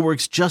 It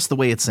works just the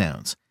way it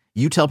sounds.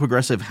 You tell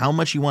Progressive how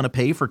much you want to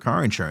pay for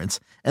car insurance,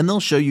 and they'll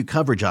show you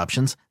coverage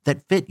options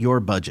that fit your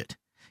budget.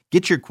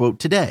 Get your quote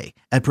today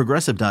at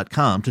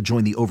Progressive.com to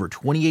join the over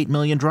 28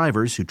 million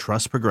drivers who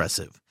trust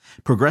Progressive.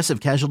 Progressive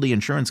Casualty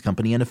Insurance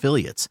Company and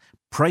Affiliates.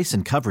 Price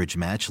and coverage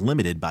match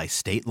limited by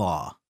state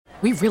law.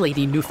 We really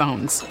need new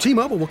phones.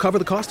 T-Mobile will cover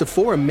the cost of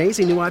 4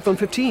 amazing new iPhone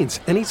 15s,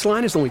 and each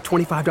line is only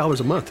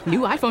 $25 a month. New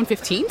iPhone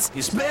 15s?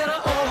 It's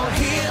better over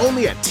here.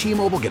 Only at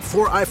T-Mobile, get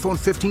 4 iPhone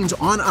 15s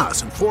on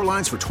us and 4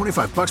 lines for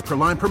 $25 per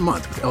line per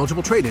month with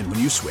eligible trade-in when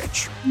you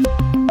switch.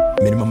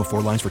 Minimum of 4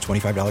 lines for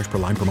 $25 per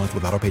line per month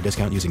with autopay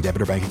discount using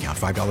debit or bank account.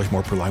 $5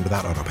 more per line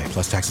without autopay,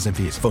 plus taxes and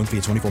fees. Phone fee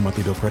at 24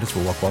 monthly bill credits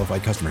for well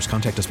qualified customers.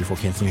 Contact us before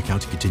canceling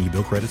account to continue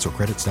bill credits or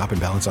credit stop and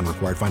balance on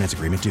required finance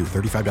agreement due.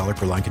 $35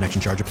 per line connection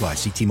charge applies.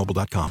 See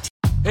T-Mobile.com.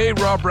 Hey,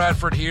 Rob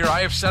Bradford here. I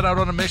have set out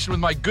on a mission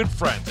with my good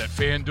friends at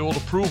FanDuel to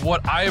prove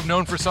what I have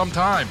known for some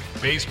time.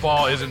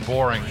 Baseball isn't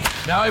boring.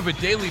 Now I have a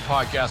daily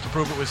podcast to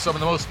prove it with some of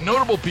the most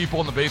notable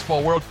people in the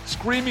baseball world,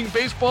 screaming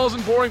baseball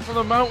isn't boring from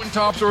the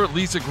mountaintops, or at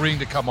least agreeing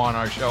to come on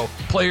our show.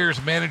 Players,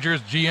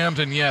 managers, GMs,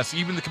 and yes,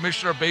 even the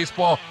commissioner of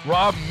baseball,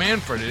 Rob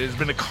Manfred. It has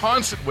been a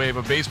constant wave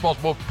of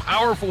baseball's most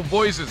powerful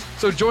voices.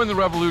 So join the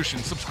revolution.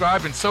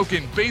 Subscribe and soak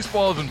in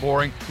Baseball Isn't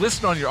Boring.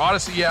 Listen on your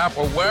Odyssey app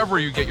or wherever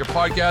you get your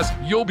podcast.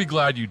 You'll be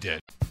glad you did.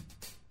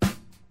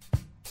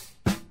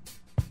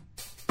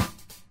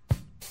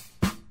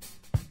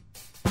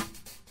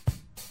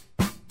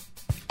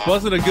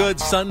 Wasn't a good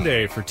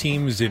Sunday for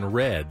teams in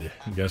red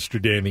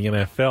yesterday in the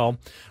NFL.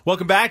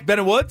 Welcome back, Ben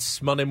and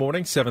Woods, Monday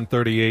morning,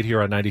 7:38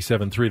 here on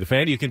 97.3 The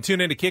Fan. You can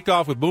tune in to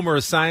Kickoff with Boomer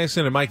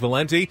Esiason and Mike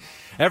Valenti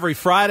every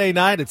Friday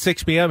night at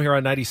 6 p.m. here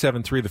on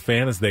 97.3 The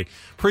Fan as they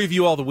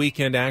preview all the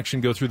weekend action,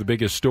 go through the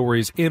biggest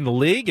stories in the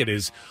league. It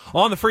is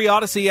on the free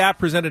Odyssey app,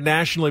 presented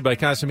nationally by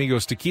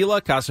Casamigos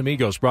Tequila.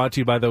 Casamigos, brought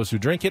to you by those who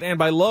drink it, and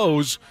by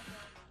Lowe's.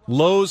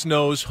 Lowe's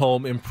knows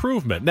home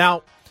improvement.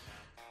 Now,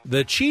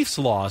 the Chiefs'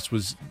 loss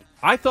was...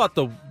 I thought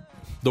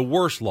the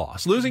worst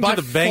loss. Losing By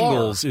to the far.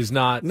 Bengals is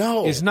not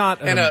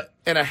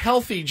and a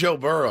healthy Joe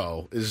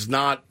Burrow is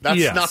not.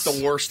 That's not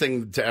the worst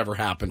thing to ever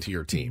happen to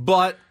your team.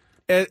 But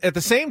at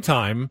the same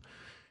time,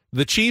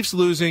 the Chiefs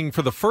losing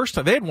for the first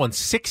time, they had won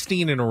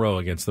 16 in a row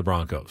against the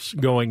Broncos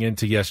going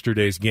into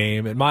yesterday's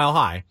game at Mile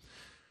High.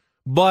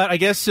 But I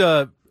guess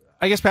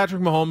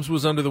Patrick Mahomes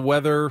was under the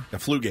weather. A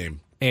flu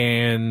game.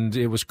 And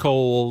it was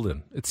cold,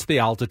 and it's the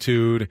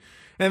altitude.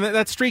 And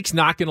that streak's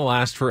not going to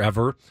last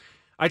forever.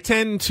 I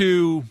can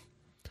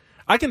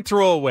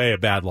throw away a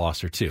bad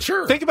loss or two.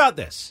 Sure. Think about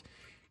this.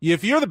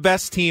 If you're the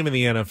best team in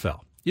the NFL,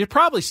 you're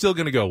probably still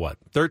going to go,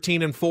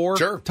 13-4?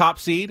 Sure. Top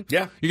seed?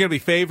 Yeah. You're going to be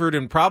favored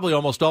in probably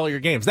almost all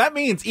your games. That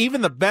means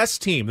even the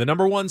best team, the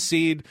number one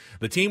seed,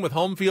 the team with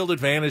home field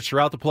advantage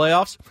throughout the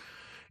playoffs,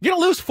 you're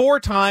going to lose 4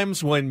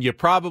 times when you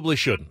probably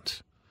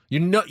shouldn't.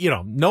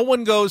 No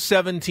one goes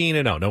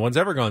 17-0. No one's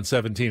ever gone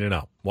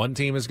 17-0. One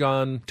team has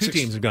gone, two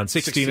teams have gone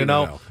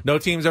 16-0. No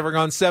team's ever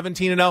gone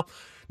 17-0.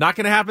 Not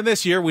going to happen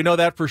this year. We know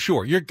that for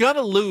sure. You're going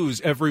to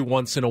lose every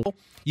once in a while.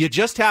 You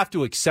just have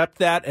to accept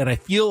that, and I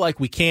feel like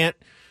we can't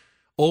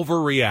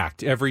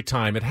overreact every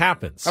time it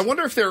happens. I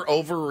wonder if they're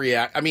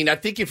overreact. I mean, I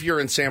think if you're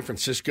in San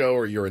Francisco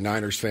or you're a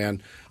Niners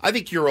fan, I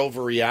think you're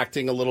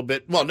overreacting a little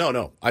bit. Well,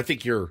 no. I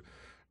think you're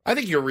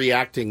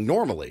reacting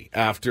normally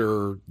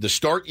after the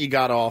start you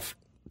got off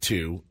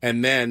to,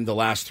 and then the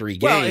last 3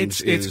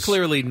 games. Well, it's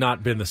clearly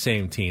not been the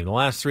same team. The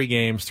last 3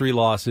 games, 3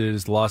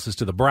 losses, the losses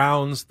to the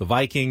Browns, the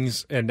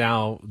Vikings, and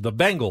now the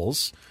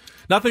Bengals.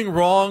 Nothing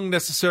wrong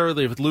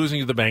necessarily with losing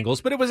to the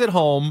Bengals, but it was at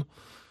home.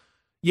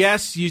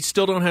 Yes, you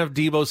still don't have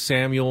Deebo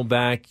Samuel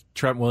back,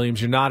 Trent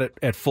Williams. You're not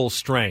at full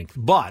strength.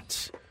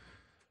 But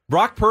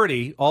Brock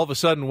Purdy all of a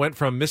sudden went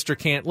from Mr.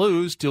 Can't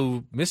Lose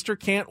to Mr.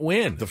 Can't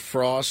Win. The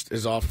frost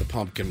is off the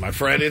pumpkin, my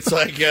friend. It's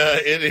like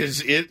it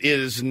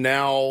is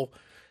now.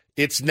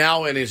 It's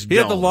now in his dome.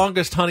 He had the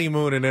longest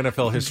honeymoon in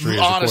NFL history.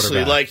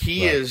 Honestly, like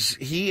he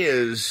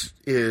is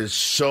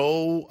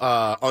so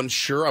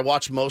unsure. I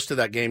watched most of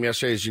that game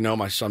yesterday. As you know,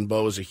 my son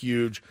Bo is a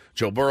huge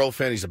Joe Burrow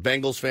fan. He's a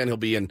Bengals fan. He'll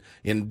be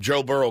in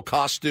Joe Burrow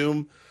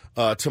costume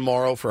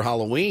tomorrow for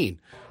Halloween.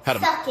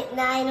 Suck it,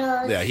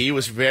 Niners. Yeah, he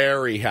was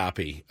very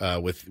happy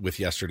with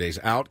yesterday's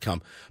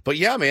outcome. But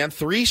yeah, man,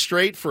 3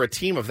 straight for a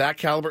team of that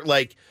caliber,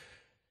 like.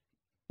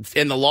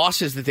 And the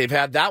losses that they've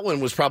had, that one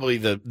was probably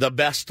the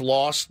best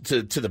loss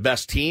to the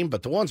best team.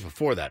 But the ones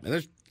before that, man,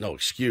 there's no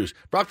excuse.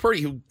 Brock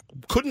Purdy, who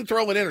couldn't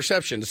throw an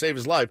interception to save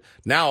his life,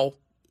 now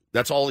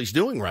that's all he's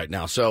doing right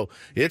now. So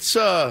it's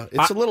a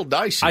little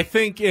dicey. I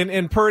think,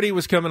 and Purdy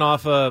was coming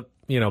off a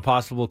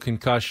possible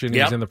concussion. He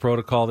was in the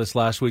protocol this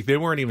last week. They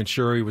weren't even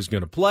sure he was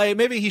going to play.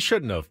 Maybe he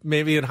shouldn't have.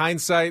 Maybe in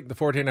hindsight, the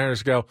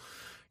 49ers go,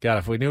 God,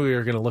 if we knew we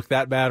were going to look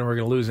that bad and we were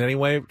going to lose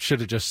anyway,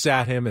 should have just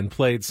sat him and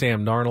played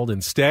Sam Darnold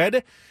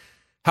instead.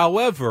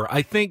 However,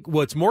 I think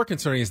what's more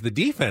concerning is the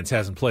defense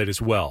hasn't played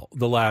as well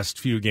the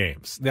last few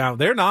games. Now,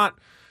 there's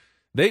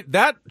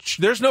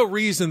no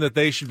reason that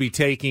they should be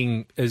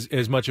taking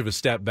as much of a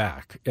step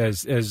back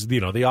as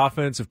the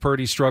offense of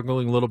Purdy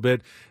struggling a little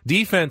bit.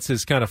 Defense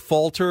has kind of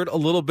faltered a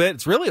little bit.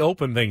 It's really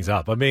opened things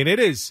up. I mean,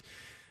 the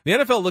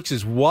NFL looks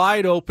as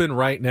wide open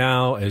right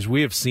now as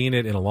we have seen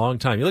it in a long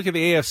time. You look at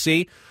the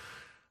AFC.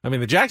 I mean,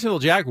 the Jacksonville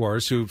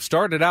Jaguars, who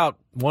started out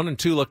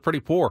 1-2, look pretty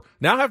poor,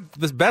 now have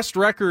the best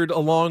record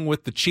along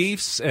with the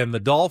Chiefs and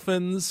the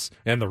Dolphins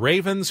and the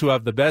Ravens, who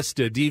have the best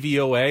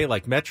DVOA.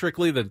 Like,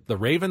 metrically, the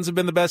Ravens have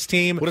been the best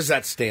team. What does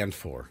that stand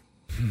for?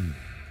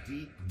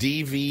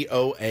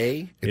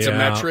 DVOA? It's a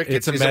metric?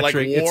 It's a It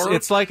metric. like war?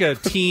 It's like a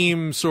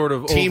team sort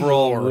of team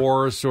overall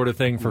war sort of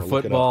thing for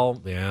football.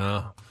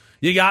 Yeah.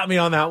 You got me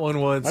on that one,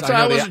 Woods. That's why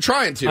I wasn't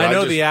trying to. I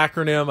know the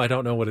acronym. I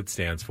don't know what it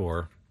stands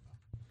for.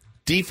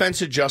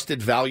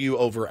 Defense-adjusted value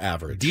over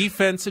average.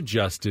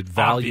 Defense-adjusted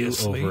value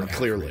Obviously. over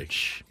Clearly.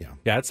 average.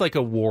 Yeah, it's like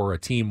a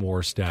team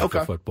war stat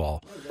for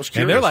football.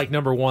 And they're like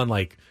number one,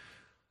 like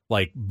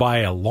by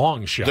a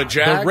long shot. The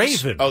Jags? The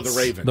Ravens. Oh, the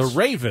Ravens. The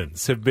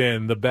Ravens have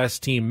been the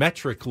best team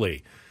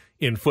metrically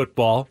in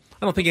football.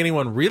 I don't think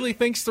anyone really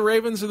thinks the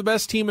Ravens are the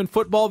best team in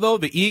football, though.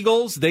 The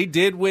Eagles, they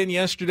did win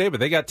yesterday, but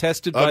they got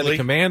tested by the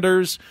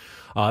Commanders.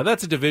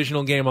 That's a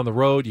divisional game on the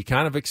road. You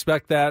kind of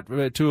expect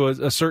that to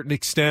a certain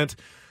extent.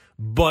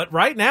 But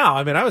right now,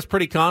 I mean, I was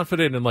pretty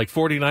confident in like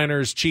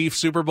 49ers Chiefs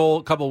Super Bowl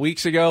a couple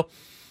weeks ago.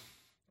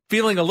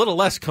 Feeling a little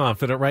less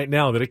confident right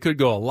now that it could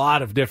go a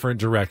lot of different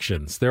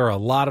directions. There are a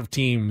lot of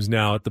teams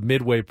now at the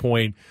midway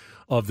point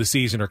of the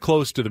season or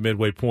close to the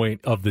midway point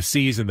of the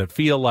season that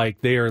feel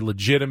like they are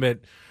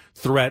legitimate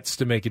threats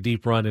to make a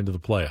deep run into the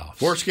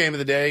playoffs. Worst game of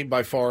the day,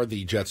 by far,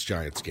 the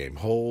Jets-Giants game.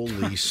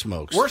 Holy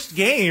smokes. Worst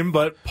game,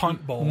 but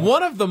punt bowl.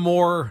 One of the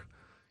more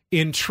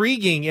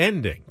intriguing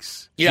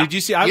endings. Yeah. Did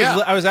you see?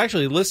 I was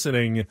actually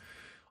listening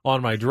on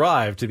my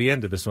drive to the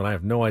end of this one. I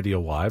have no idea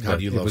why,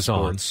 but you it love was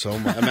on. sports so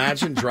much.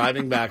 Imagine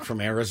driving back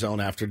from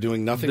Arizona after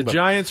doing nothing the but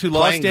Giants who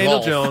lost Daniel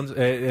golf. Jones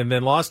and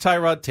then lost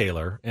Tyrod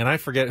Taylor, and I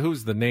forget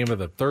who's the name of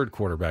the third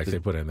quarterback they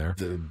put in there.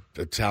 The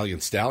Italian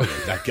Stallion.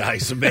 That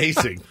guy's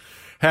amazing.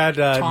 Had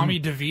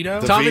Tommy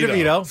DeVito. Tommy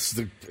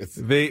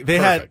DeVito. They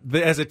had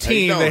as a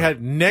team they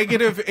had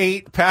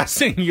 -8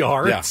 passing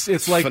yards. Yeah,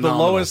 it's like phenomenal.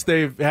 the lowest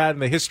they've had in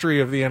the history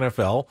of the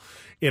NFL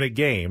in a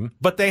game.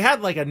 But they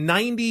had like a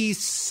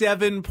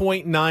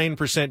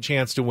 97.9%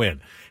 chance to win.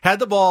 Had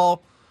the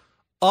ball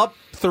up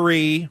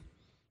 3,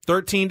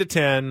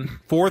 13-10,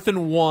 4th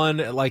and 1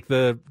 at like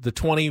the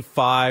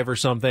 25 or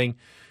something.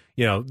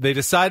 You know, they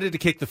decided to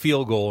kick the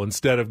field goal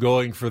instead of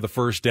going for the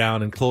first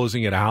down and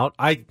closing it out.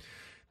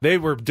 They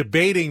were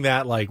debating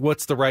that, like,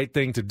 what's the right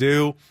thing to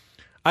do?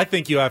 I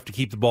think you have to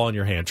keep the ball in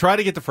your hand. Try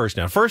to get the first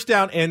down. First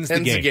down ends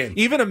the game.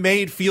 Even a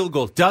made field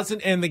goal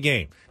doesn't end the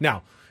game.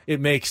 Now, it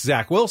makes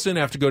Zach Wilson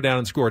have to go down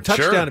and score a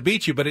touchdown to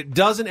beat you, but it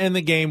doesn't end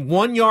the game.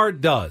 1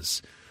 yard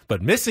does.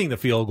 But missing the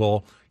field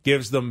goal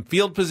gives them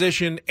field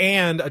position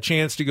and a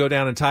chance to go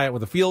down and tie it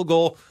with a field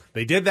goal.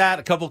 They did that,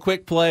 a couple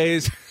quick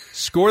plays,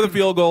 score the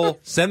field goal,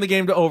 send the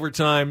game to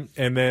overtime,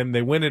 and then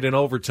they win it in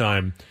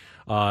overtime.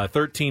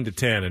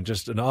 13-10, and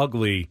just an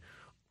ugly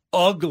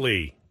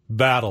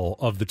battle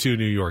of the two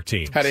New York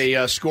teams. Had a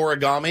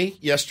scoregami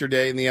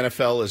yesterday in the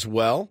NFL as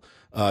well.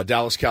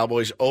 Dallas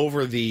Cowboys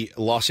over the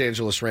Los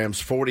Angeles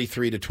Rams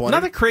 43-20.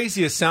 Not the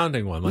craziest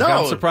sounding one. Like,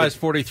 I'm surprised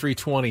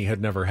 43-20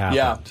 had never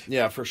happened.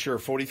 Yeah, for sure.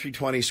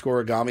 43-20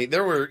 scoregami.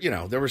 There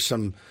were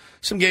some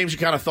games you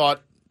kind of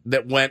thought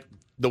that went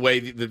the way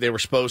that they were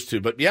supposed to.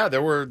 But yeah,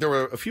 there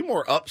were a few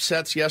more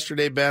upsets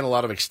yesterday, Ben, a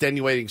lot of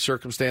extenuating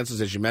circumstances,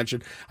 as you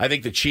mentioned. I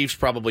think the Chiefs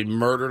probably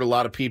murdered a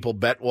lot of people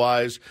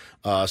bet-wise,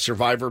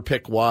 survivor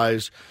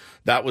pick-wise.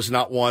 That was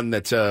not one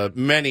that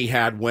many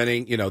had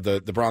winning,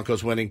 the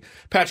Broncos winning.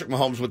 Patrick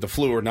Mahomes with the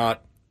flu or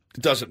not,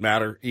 it doesn't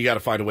matter. You got to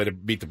find a way to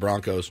beat the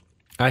Broncos.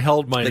 I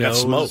held my They got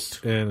nose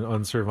smoked.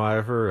 on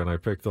Survivor, and I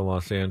picked the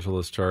Los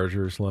Angeles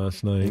Chargers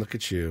last night. Look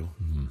at you.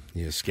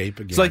 You escape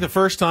again. It's like the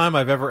first time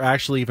I've ever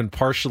actually even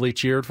partially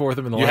cheered for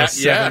them in the last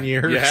 7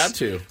 years. You had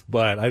to.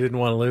 But I didn't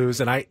want to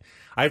lose. And I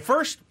had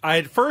first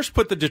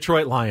put the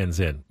Detroit Lions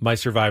in my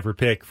Survivor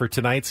pick for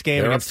tonight's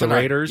game against the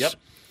Raiders. Yep.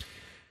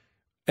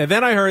 And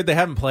then I heard they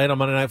haven't played on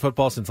Monday Night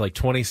Football since like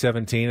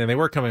 2017, and they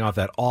were coming off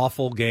that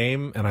awful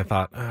game. And I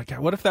thought, God,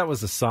 what if that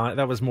was a sign?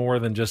 That was more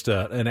than just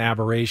an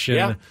aberration.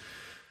 Yeah.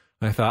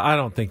 I thought, I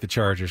don't think the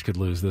Chargers could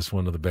lose this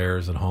one to the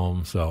Bears at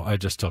home, so I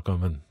just took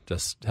them and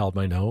just held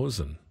my nose,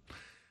 and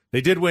they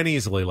did win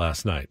easily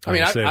last night.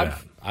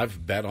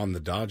 I've bet on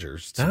the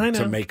Dodgers I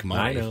know. to make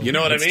money. I know. You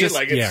know what I mean?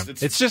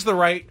 Just, It's just the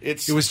right.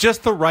 It was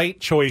just the right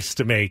choice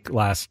to make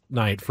last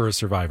night for a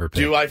Survivor pick.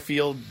 Do I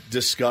feel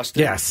disgusted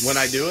Yes. when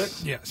I do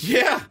it? Yes.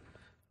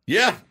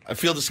 Yeah, I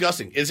feel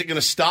disgusting. Is it going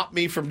to stop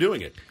me from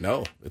doing it?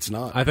 No, it's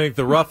not. I think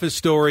the roughest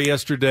story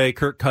yesterday,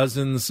 Kirk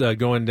Cousins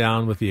going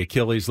down with the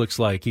Achilles. Looks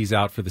like he's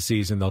out for the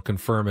season. They'll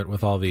confirm it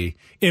with all the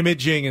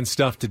imaging and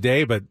stuff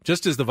today. But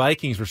just as the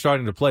Vikings were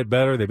starting to play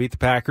better, they beat the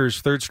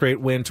Packers, third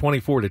straight win,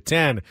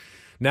 24-10.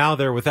 Now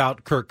they're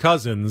without Kirk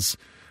Cousins.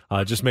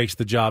 Just makes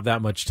the job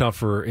that much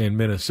tougher in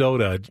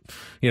Minnesota.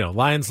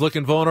 Lions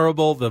looking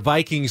vulnerable, the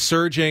Vikings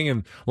surging,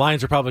 and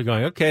Lions are probably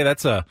going, okay,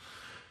 that's a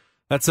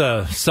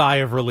sigh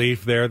of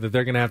relief there that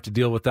they're going to have to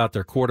deal without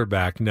their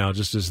quarterback now,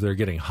 just as they're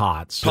getting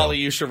hot. So. Paulie,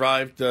 you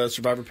survived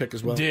Survivor pick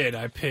as well?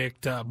 I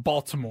picked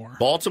Baltimore.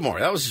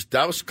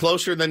 That was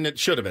closer than it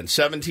should have been.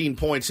 17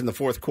 points in the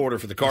fourth quarter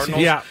for the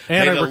Cardinals. Yeah,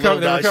 and they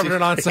recovered an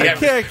onside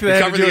kick. They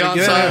had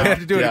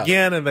to do it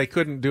again, and they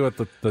couldn't do it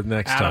the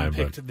next Adam time.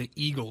 Picked the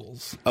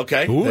Eagles.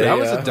 Okay. Ooh, that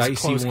was a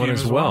dicey one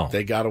as well.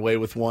 They got away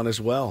with one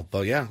as well.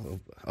 But yeah,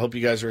 I hope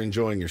you guys are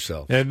enjoying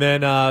yourselves. And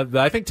then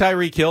I think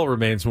Tyreek Hill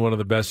remains one of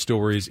the best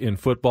stories in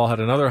football. Had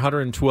another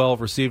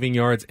 112 receiving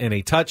yards and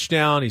a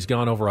touchdown. He's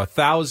gone over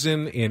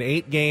 1,000 in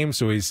 8 games,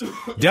 so he's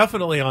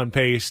definitely on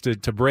pace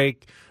to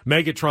break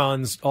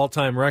Megatron's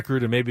all-time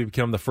record and maybe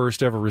become the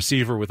first ever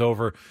receiver with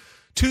over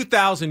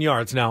 2,000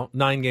 yards. Now,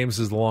 9 games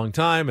is a long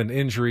time, and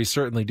injuries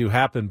certainly do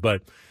happen,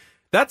 but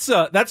that's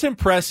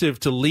impressive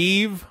to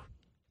leave.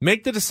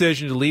 Make the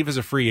decision to leave as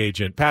a free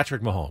agent,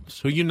 Patrick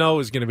Mahomes, who you know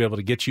is going to be able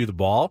to get you the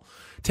ball.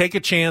 Take a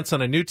chance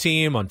on a new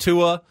team, on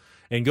Tua,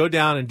 and go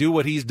down and do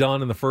what he's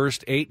done in the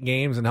first 8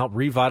 games and help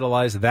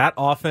revitalize that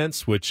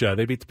offense, which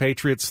they beat the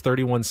Patriots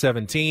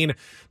 31-17.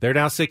 They're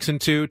now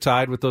 6-2,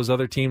 tied with those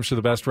other teams for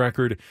the best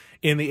record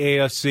in the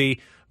AFC.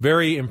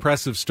 Very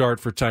impressive start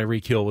for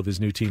Tyreek Hill with his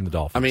new team, the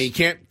Dolphins. I mean, you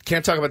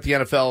can't talk about the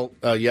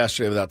NFL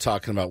yesterday without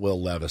talking about Will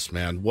Levis,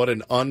 man. What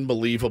an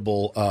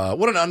unbelievable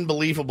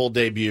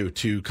debut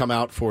to come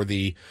out for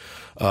the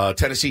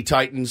Tennessee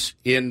Titans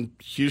in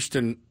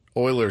Houston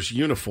Oilers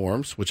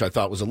uniforms, which I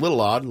thought was a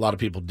little odd. A lot of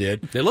people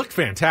did. They looked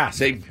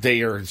fantastic.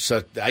 They are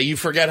you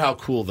forget how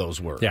cool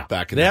those were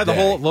back in the day. They had the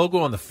whole logo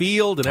on the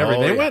field and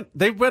everything.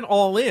 They went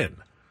all in.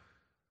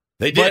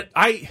 They did.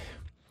 But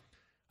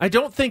I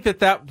don't think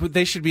that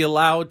they should be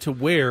allowed to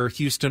wear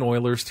Houston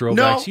Oilers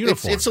throwbacks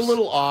uniforms. It's a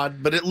little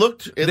odd, but it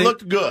looked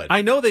good.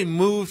 I know they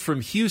moved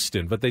from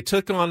Houston, but they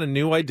took on a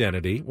new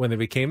identity when they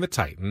became the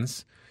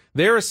Titans.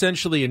 They're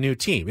essentially a new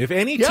team. If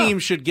any team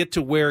should get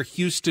to wear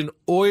Houston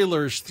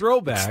Oilers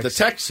throwbacks, it's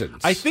the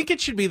Texans. I think it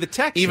should be the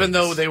Texans. Even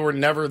though they were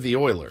never the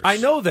Oilers. I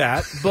know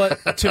that,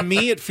 but to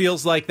me it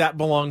feels like that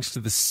belongs to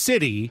the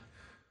city,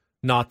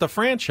 not the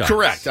franchise.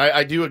 Correct.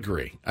 I do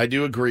agree. I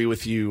do agree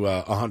with you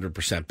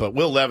 100%. But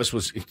Will Levis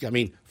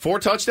 4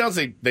 touchdowns.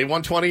 They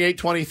won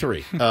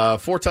 28-23.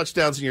 4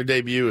 touchdowns in your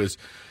debut is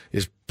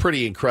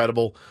pretty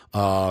incredible.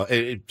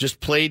 It just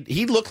played.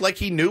 He looked like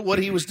he knew what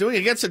he was doing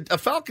against a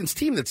Falcons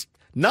team that's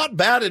not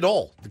bad at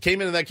all. They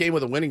came into that game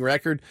with a winning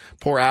record.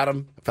 Poor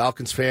Adam, a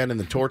Falcons fan, in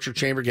the torture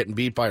chamber, getting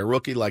beat by a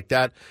rookie like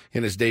that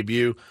in his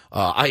debut.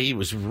 He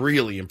was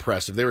really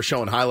impressive. They were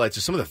showing highlights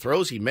of some of the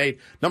throws he made.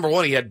 Number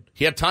one, he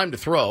had time to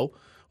throw,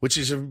 which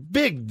is a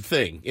big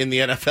thing in the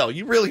NFL.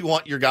 You really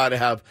want your guy to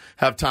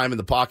have time in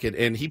the pocket,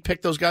 and he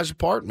picked those guys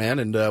apart, man,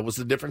 and was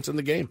the difference in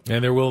the game.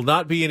 And there will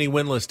not be any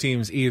winless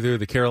teams either.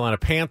 The Carolina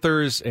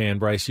Panthers and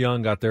Bryce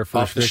Young got their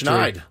first victory.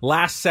 Schneid.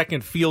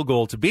 Last-second field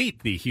goal to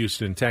beat the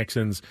Houston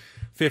Texans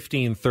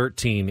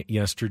 15-13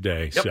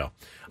 yesterday. Yep. So,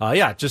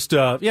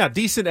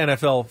 decent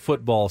NFL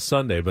football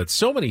Sunday, but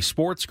so many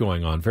sports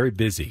going on, very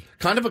busy.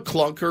 Kind of a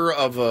clunker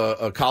of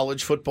a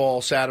college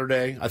football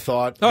Saturday, I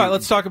thought. All right,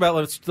 let's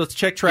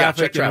check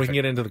traffic, and we can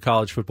get into the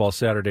college football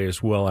Saturday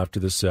as well after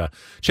this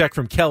check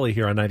from Kelly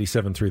here on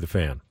 97.3 The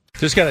Fan.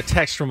 Just got a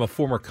text from a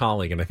former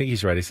colleague, and I think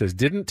he's right. He says,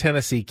 didn't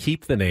Tennessee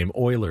keep the name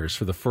Oilers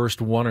for the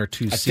first 1 or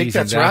 2 seasons? I think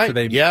that's after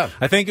right,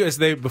 I think it was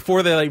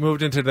before they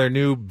moved into their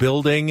new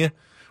building.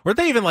 Weren't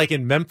they even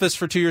in Memphis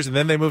for 2 years, and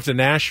then they moved to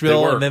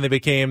Nashville, and then they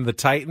became the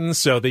Titans?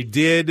 So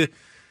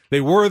they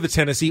were the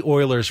Tennessee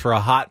Oilers for a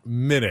hot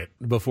minute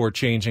before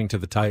changing to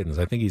the Titans.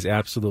 I think he's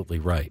absolutely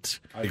right.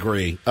 I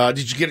agree.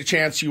 Did you get a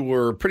chance? You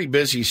were pretty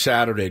busy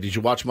Saturday. Did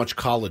you watch much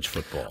college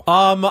football?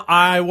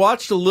 I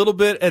watched a little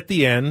bit at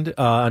the end.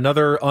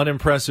 Another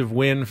unimpressive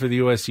win for the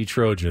USC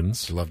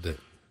Trojans. Loved it.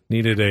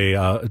 Needed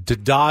to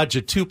dodge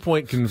a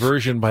 2-point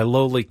conversion by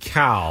lowly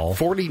Cal.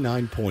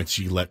 49 points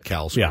you let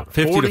Cal score. Yeah,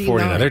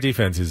 50-49. Their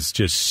defense is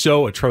just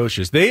so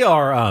atrocious. They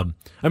are,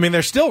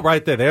 they're still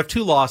right there. They have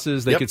 2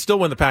 losses. They could still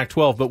win the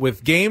Pac-12, but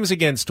with games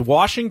against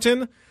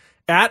Washington,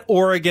 at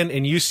Oregon,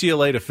 and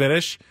UCLA to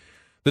finish,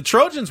 the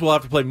Trojans will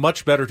have to play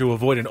much better to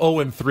avoid an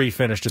 0-3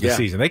 finish to the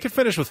season. They could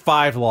finish with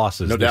 5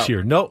 losses this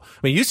year.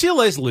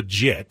 UCLA is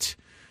legit.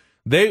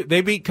 They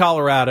beat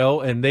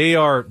Colorado, and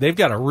they've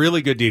got a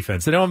really good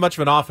defense. They don't have much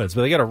of an offense, but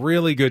they got a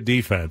really good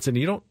defense, and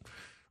you don't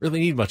really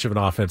need much of an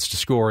offense to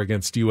score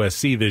against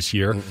USC this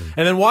year. Mm-mm.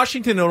 And then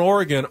Washington and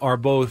Oregon are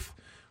both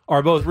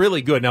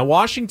really good. Now,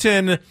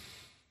 Washington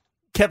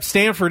kept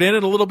Stanford in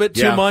it a little bit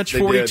too much,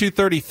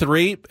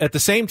 42-33. At the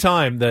same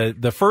time,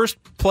 the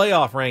first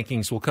playoff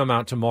rankings will come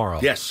out tomorrow.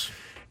 Yes.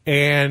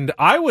 And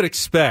I would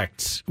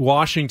expect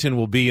Washington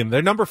will be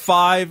they're number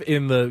 5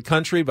 in the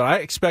country, but I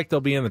expect they'll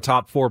be in the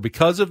top 4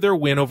 because of their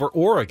win over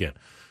Oregon,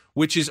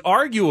 which is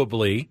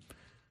arguably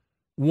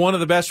one of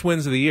the best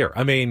wins of the year.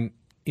 I mean,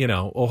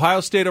 Ohio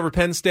State over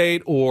Penn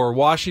State or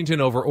Washington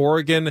over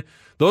Oregon,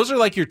 those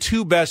are your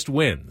 2 best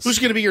wins. Who's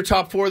going to be your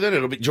top 4 then?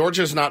 It'll be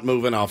Georgia's not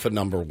moving off of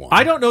number 1.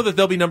 I don't know that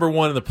they'll be number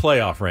 1 in the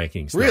playoff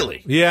rankings.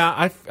 Really?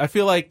 Yeah, I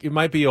feel like it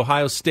might be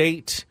Ohio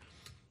State,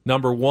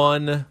 number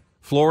 1,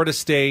 Florida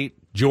State,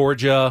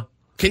 Georgia,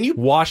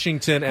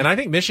 Washington, and I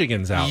think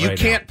Michigan's out right now. You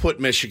can't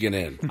put Michigan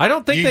in. I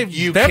don't think they've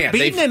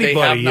beaten anybody They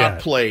have yet. not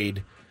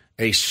played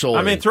a soul.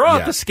 Throw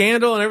out the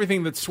scandal and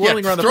everything that's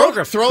swirling around the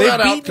program. Throw They've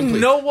that out beaten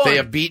completely. no one. They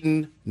have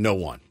beaten no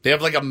one. They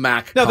have a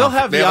MAC. No, they'll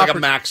have a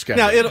MAC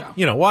schedule.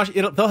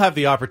 Now, they'll have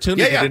the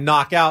opportunity to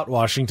knock out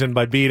Washington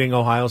by beating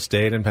Ohio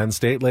State and Penn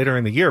State later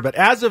in the year. But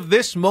as of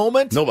this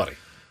moment, nobody.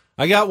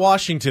 I got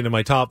Washington in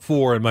my top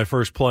 4 in my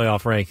first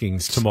playoff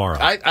rankings tomorrow.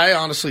 I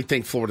honestly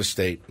think Florida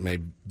State may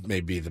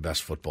be the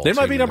best football team. They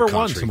might be number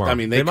 1 tomorrow. I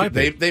mean, they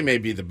may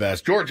be the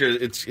best.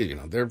 Georgia,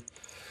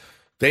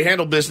 they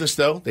handle business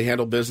though. They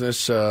handle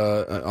business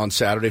on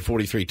Saturday,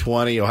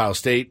 43-20. Ohio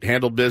State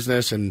handled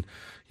business and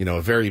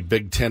a very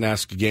Big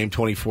Ten-esque game,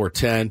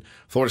 24-10.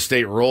 Florida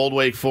State rolled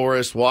Wake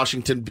Forest.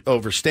 Washington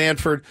over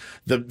Stanford.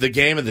 The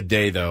game of the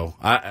day though.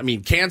 I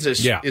mean,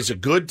 Kansas is a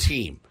good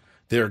team.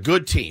 They're a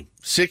good team.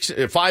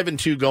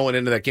 5-2 going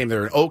into that game.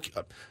 They're an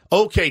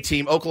okay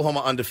team. Oklahoma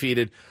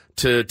undefeated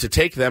to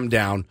take them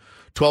down.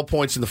 12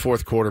 points in the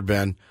fourth quarter,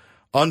 Ben.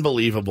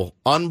 Unbelievable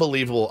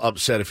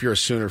upset. If you're a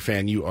Sooner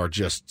fan, you're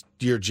just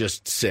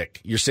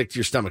sick. You're sick to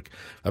your stomach.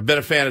 I've been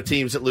a fan of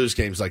teams that lose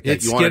games like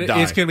that. You want to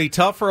die. It's going to be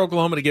tough for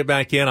Oklahoma to get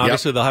back in.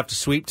 Obviously, they'll have to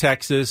sweep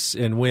Texas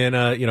and win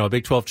a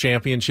Big 12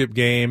 championship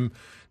game.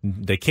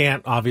 They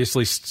can't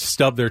obviously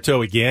stub their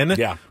toe again.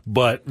 Yeah.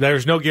 But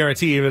there's no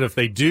guarantee, even if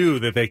they do,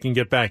 that they can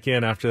get back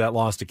in after that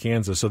loss to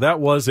Kansas. So that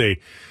was a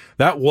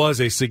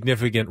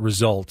significant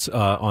result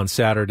on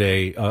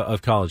Saturday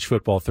of college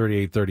football.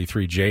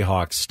 38-33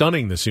 Jayhawks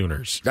stunning the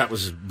Sooners. That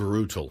was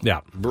brutal.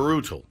 Yeah,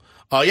 brutal.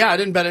 I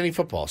didn't bet any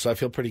football, so I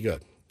feel pretty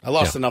good. I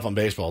lost enough on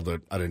baseball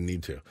that I didn't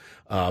need to,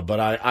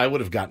 but I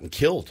would have gotten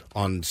killed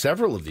on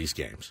several of these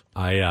games.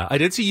 I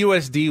did see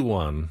USD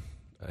won.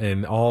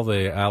 And all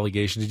the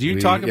allegations. Did you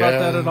talk about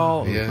that at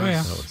all?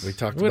 Yeah. We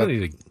talked about. We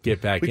need to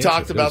get back. We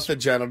talked about the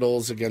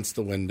genitals against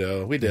the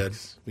window. We did.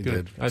 We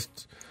did.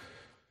 It's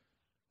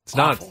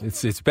not.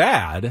 It's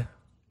bad.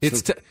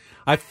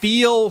 I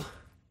feel.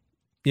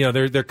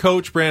 Their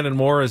coach Brandon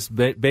Morris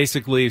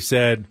basically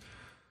said,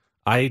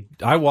 "I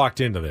walked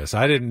into this.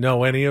 I didn't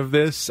know any of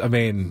this. I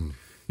mean."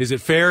 Is it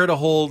fair to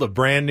hold a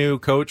brand new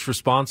coach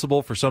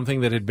responsible for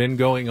something that had been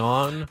going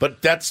on?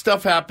 But that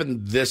stuff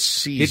happened this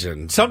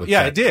season.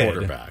 It did.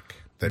 Quarterback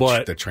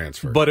that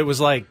transferred. But it was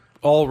like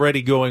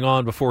already going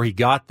on before he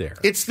got there.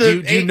 It's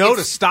do you know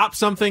to stop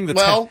something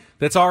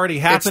that's already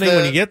happening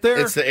when you get there?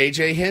 It's the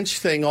A.J. Hinch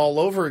thing all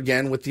over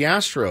again with the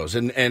Astros.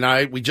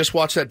 And we just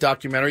watched that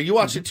documentary. You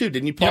watched it too,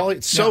 didn't you, Paul? Yep.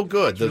 It's so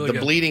good. The really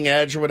good. Bleeding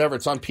Edge or whatever.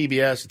 It's on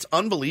PBS. It's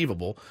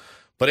unbelievable.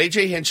 But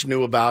A.J. Hinch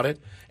knew about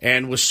it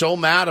and was so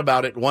mad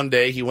about it one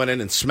day he went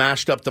in and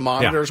smashed up the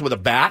monitors with a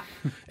bat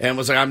and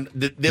was like,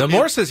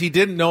 Moore says he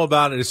didn't know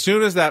about it. As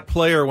soon as that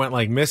player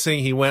went missing,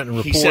 he went and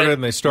reported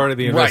and they started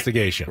the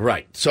investigation.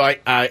 Right. So I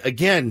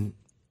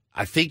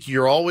think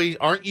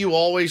aren't you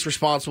always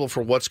responsible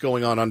for what's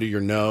going on under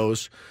your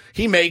nose?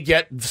 He may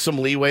get some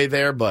leeway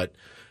there, but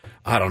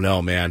I don't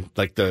know, man.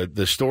 Like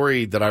the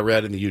story that I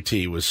read in the UT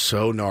was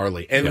so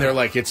gnarly, and they're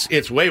like,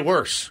 it's way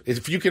worse.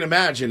 If you can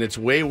imagine, it's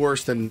way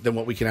worse than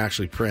what we can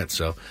actually print.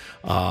 So,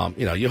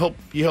 you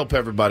hope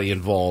everybody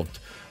involved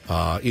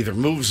either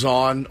moves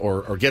on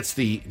or gets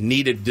the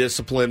needed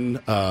discipline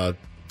that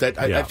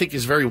I think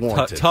is very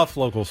warranted. Tough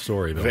local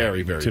story, though.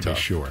 Very, very to tough.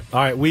 be sure. All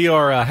right, we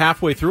are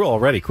halfway through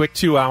already. Quick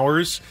 2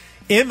 hours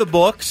in the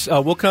books.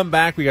 We'll come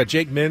back. We got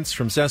Jake Mintz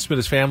from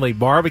Cespedes Family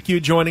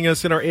Barbecue joining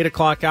us in our 8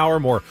 o'clock hour.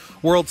 More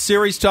World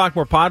Series talk,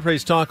 more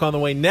Padres talk on the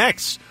way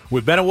next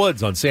with Bennett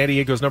Woods on San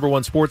Diego's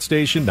 #1 sports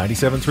station,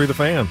 97.3 The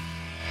Fan.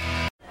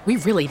 We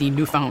really need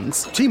new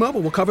phones. T-Mobile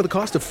will cover the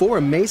cost of 4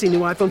 amazing new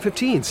iPhone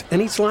 15s, and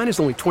each line is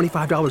only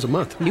 $25 a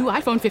month. New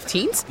iPhone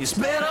 15s? It's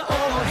better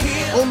over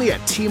here. Only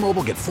at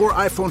T-Mobile, get 4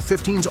 iPhone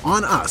 15s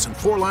on us and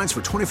 4 lines for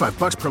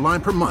 $25 per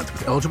line per month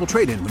with eligible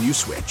trade-in when you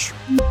switch.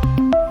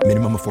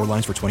 Minimum of 4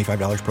 lines for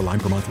 $25 per line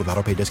per month with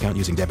autopay discount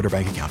using debit or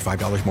bank account.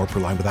 $5 more per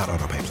line without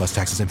autopay, plus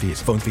taxes and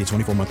fees. Phone fee at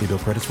 24 monthly bill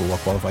credits for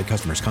well-qualified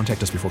customers.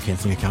 Contact us before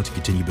canceling account to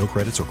continue bill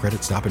credits or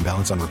credit stop and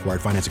balance on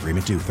required finance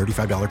agreement due.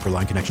 $35 per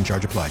line connection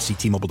charge applies. See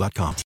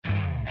T-Mobile.com.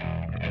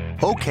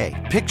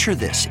 Okay, picture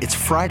this. It's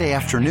Friday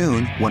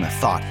afternoon when a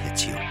thought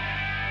hits you.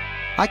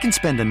 I can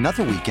spend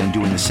another weekend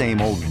doing the same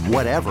old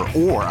whatever,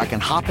 or I can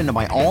hop into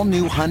my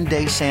all-new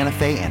Hyundai Santa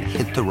Fe and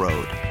hit the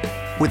road.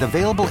 With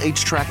available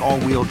H-Track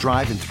all-wheel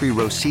drive and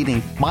 3-row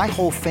seating, my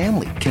whole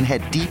family can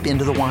head deep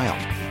into the wild.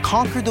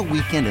 Conquer the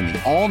weekend in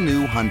the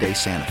all-new Hyundai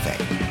Santa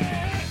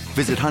Fe.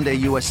 Visit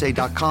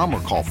HyundaiUSA.com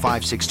or call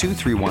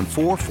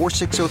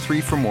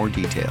 562-314-4603 for more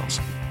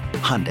details.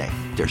 Hyundai,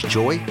 there's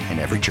joy in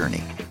every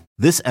journey.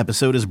 This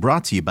episode is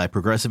brought to you by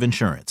Progressive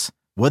Insurance.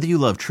 Whether you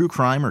love true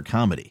crime or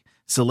comedy,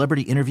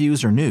 celebrity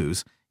interviews or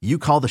news, you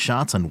call the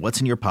shots on what's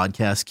in your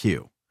podcast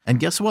queue.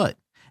 And guess what?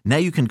 Now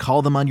you can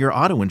call them on your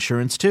auto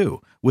insurance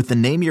too with the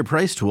Name Your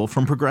Price tool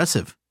from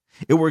Progressive.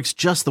 It works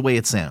just the way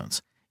it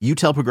sounds. You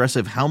tell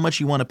Progressive how much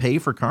you want to pay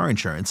for car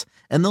insurance,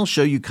 and they'll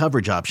show you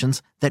coverage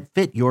options that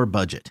fit your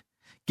budget.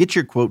 Get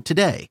your quote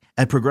today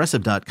at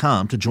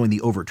Progressive.com to join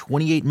the over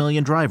 28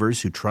 million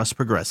drivers who trust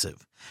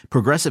Progressive.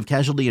 Progressive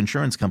Casualty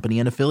Insurance Company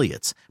and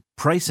Affiliates.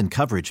 Price and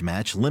coverage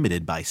match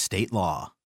limited by state law.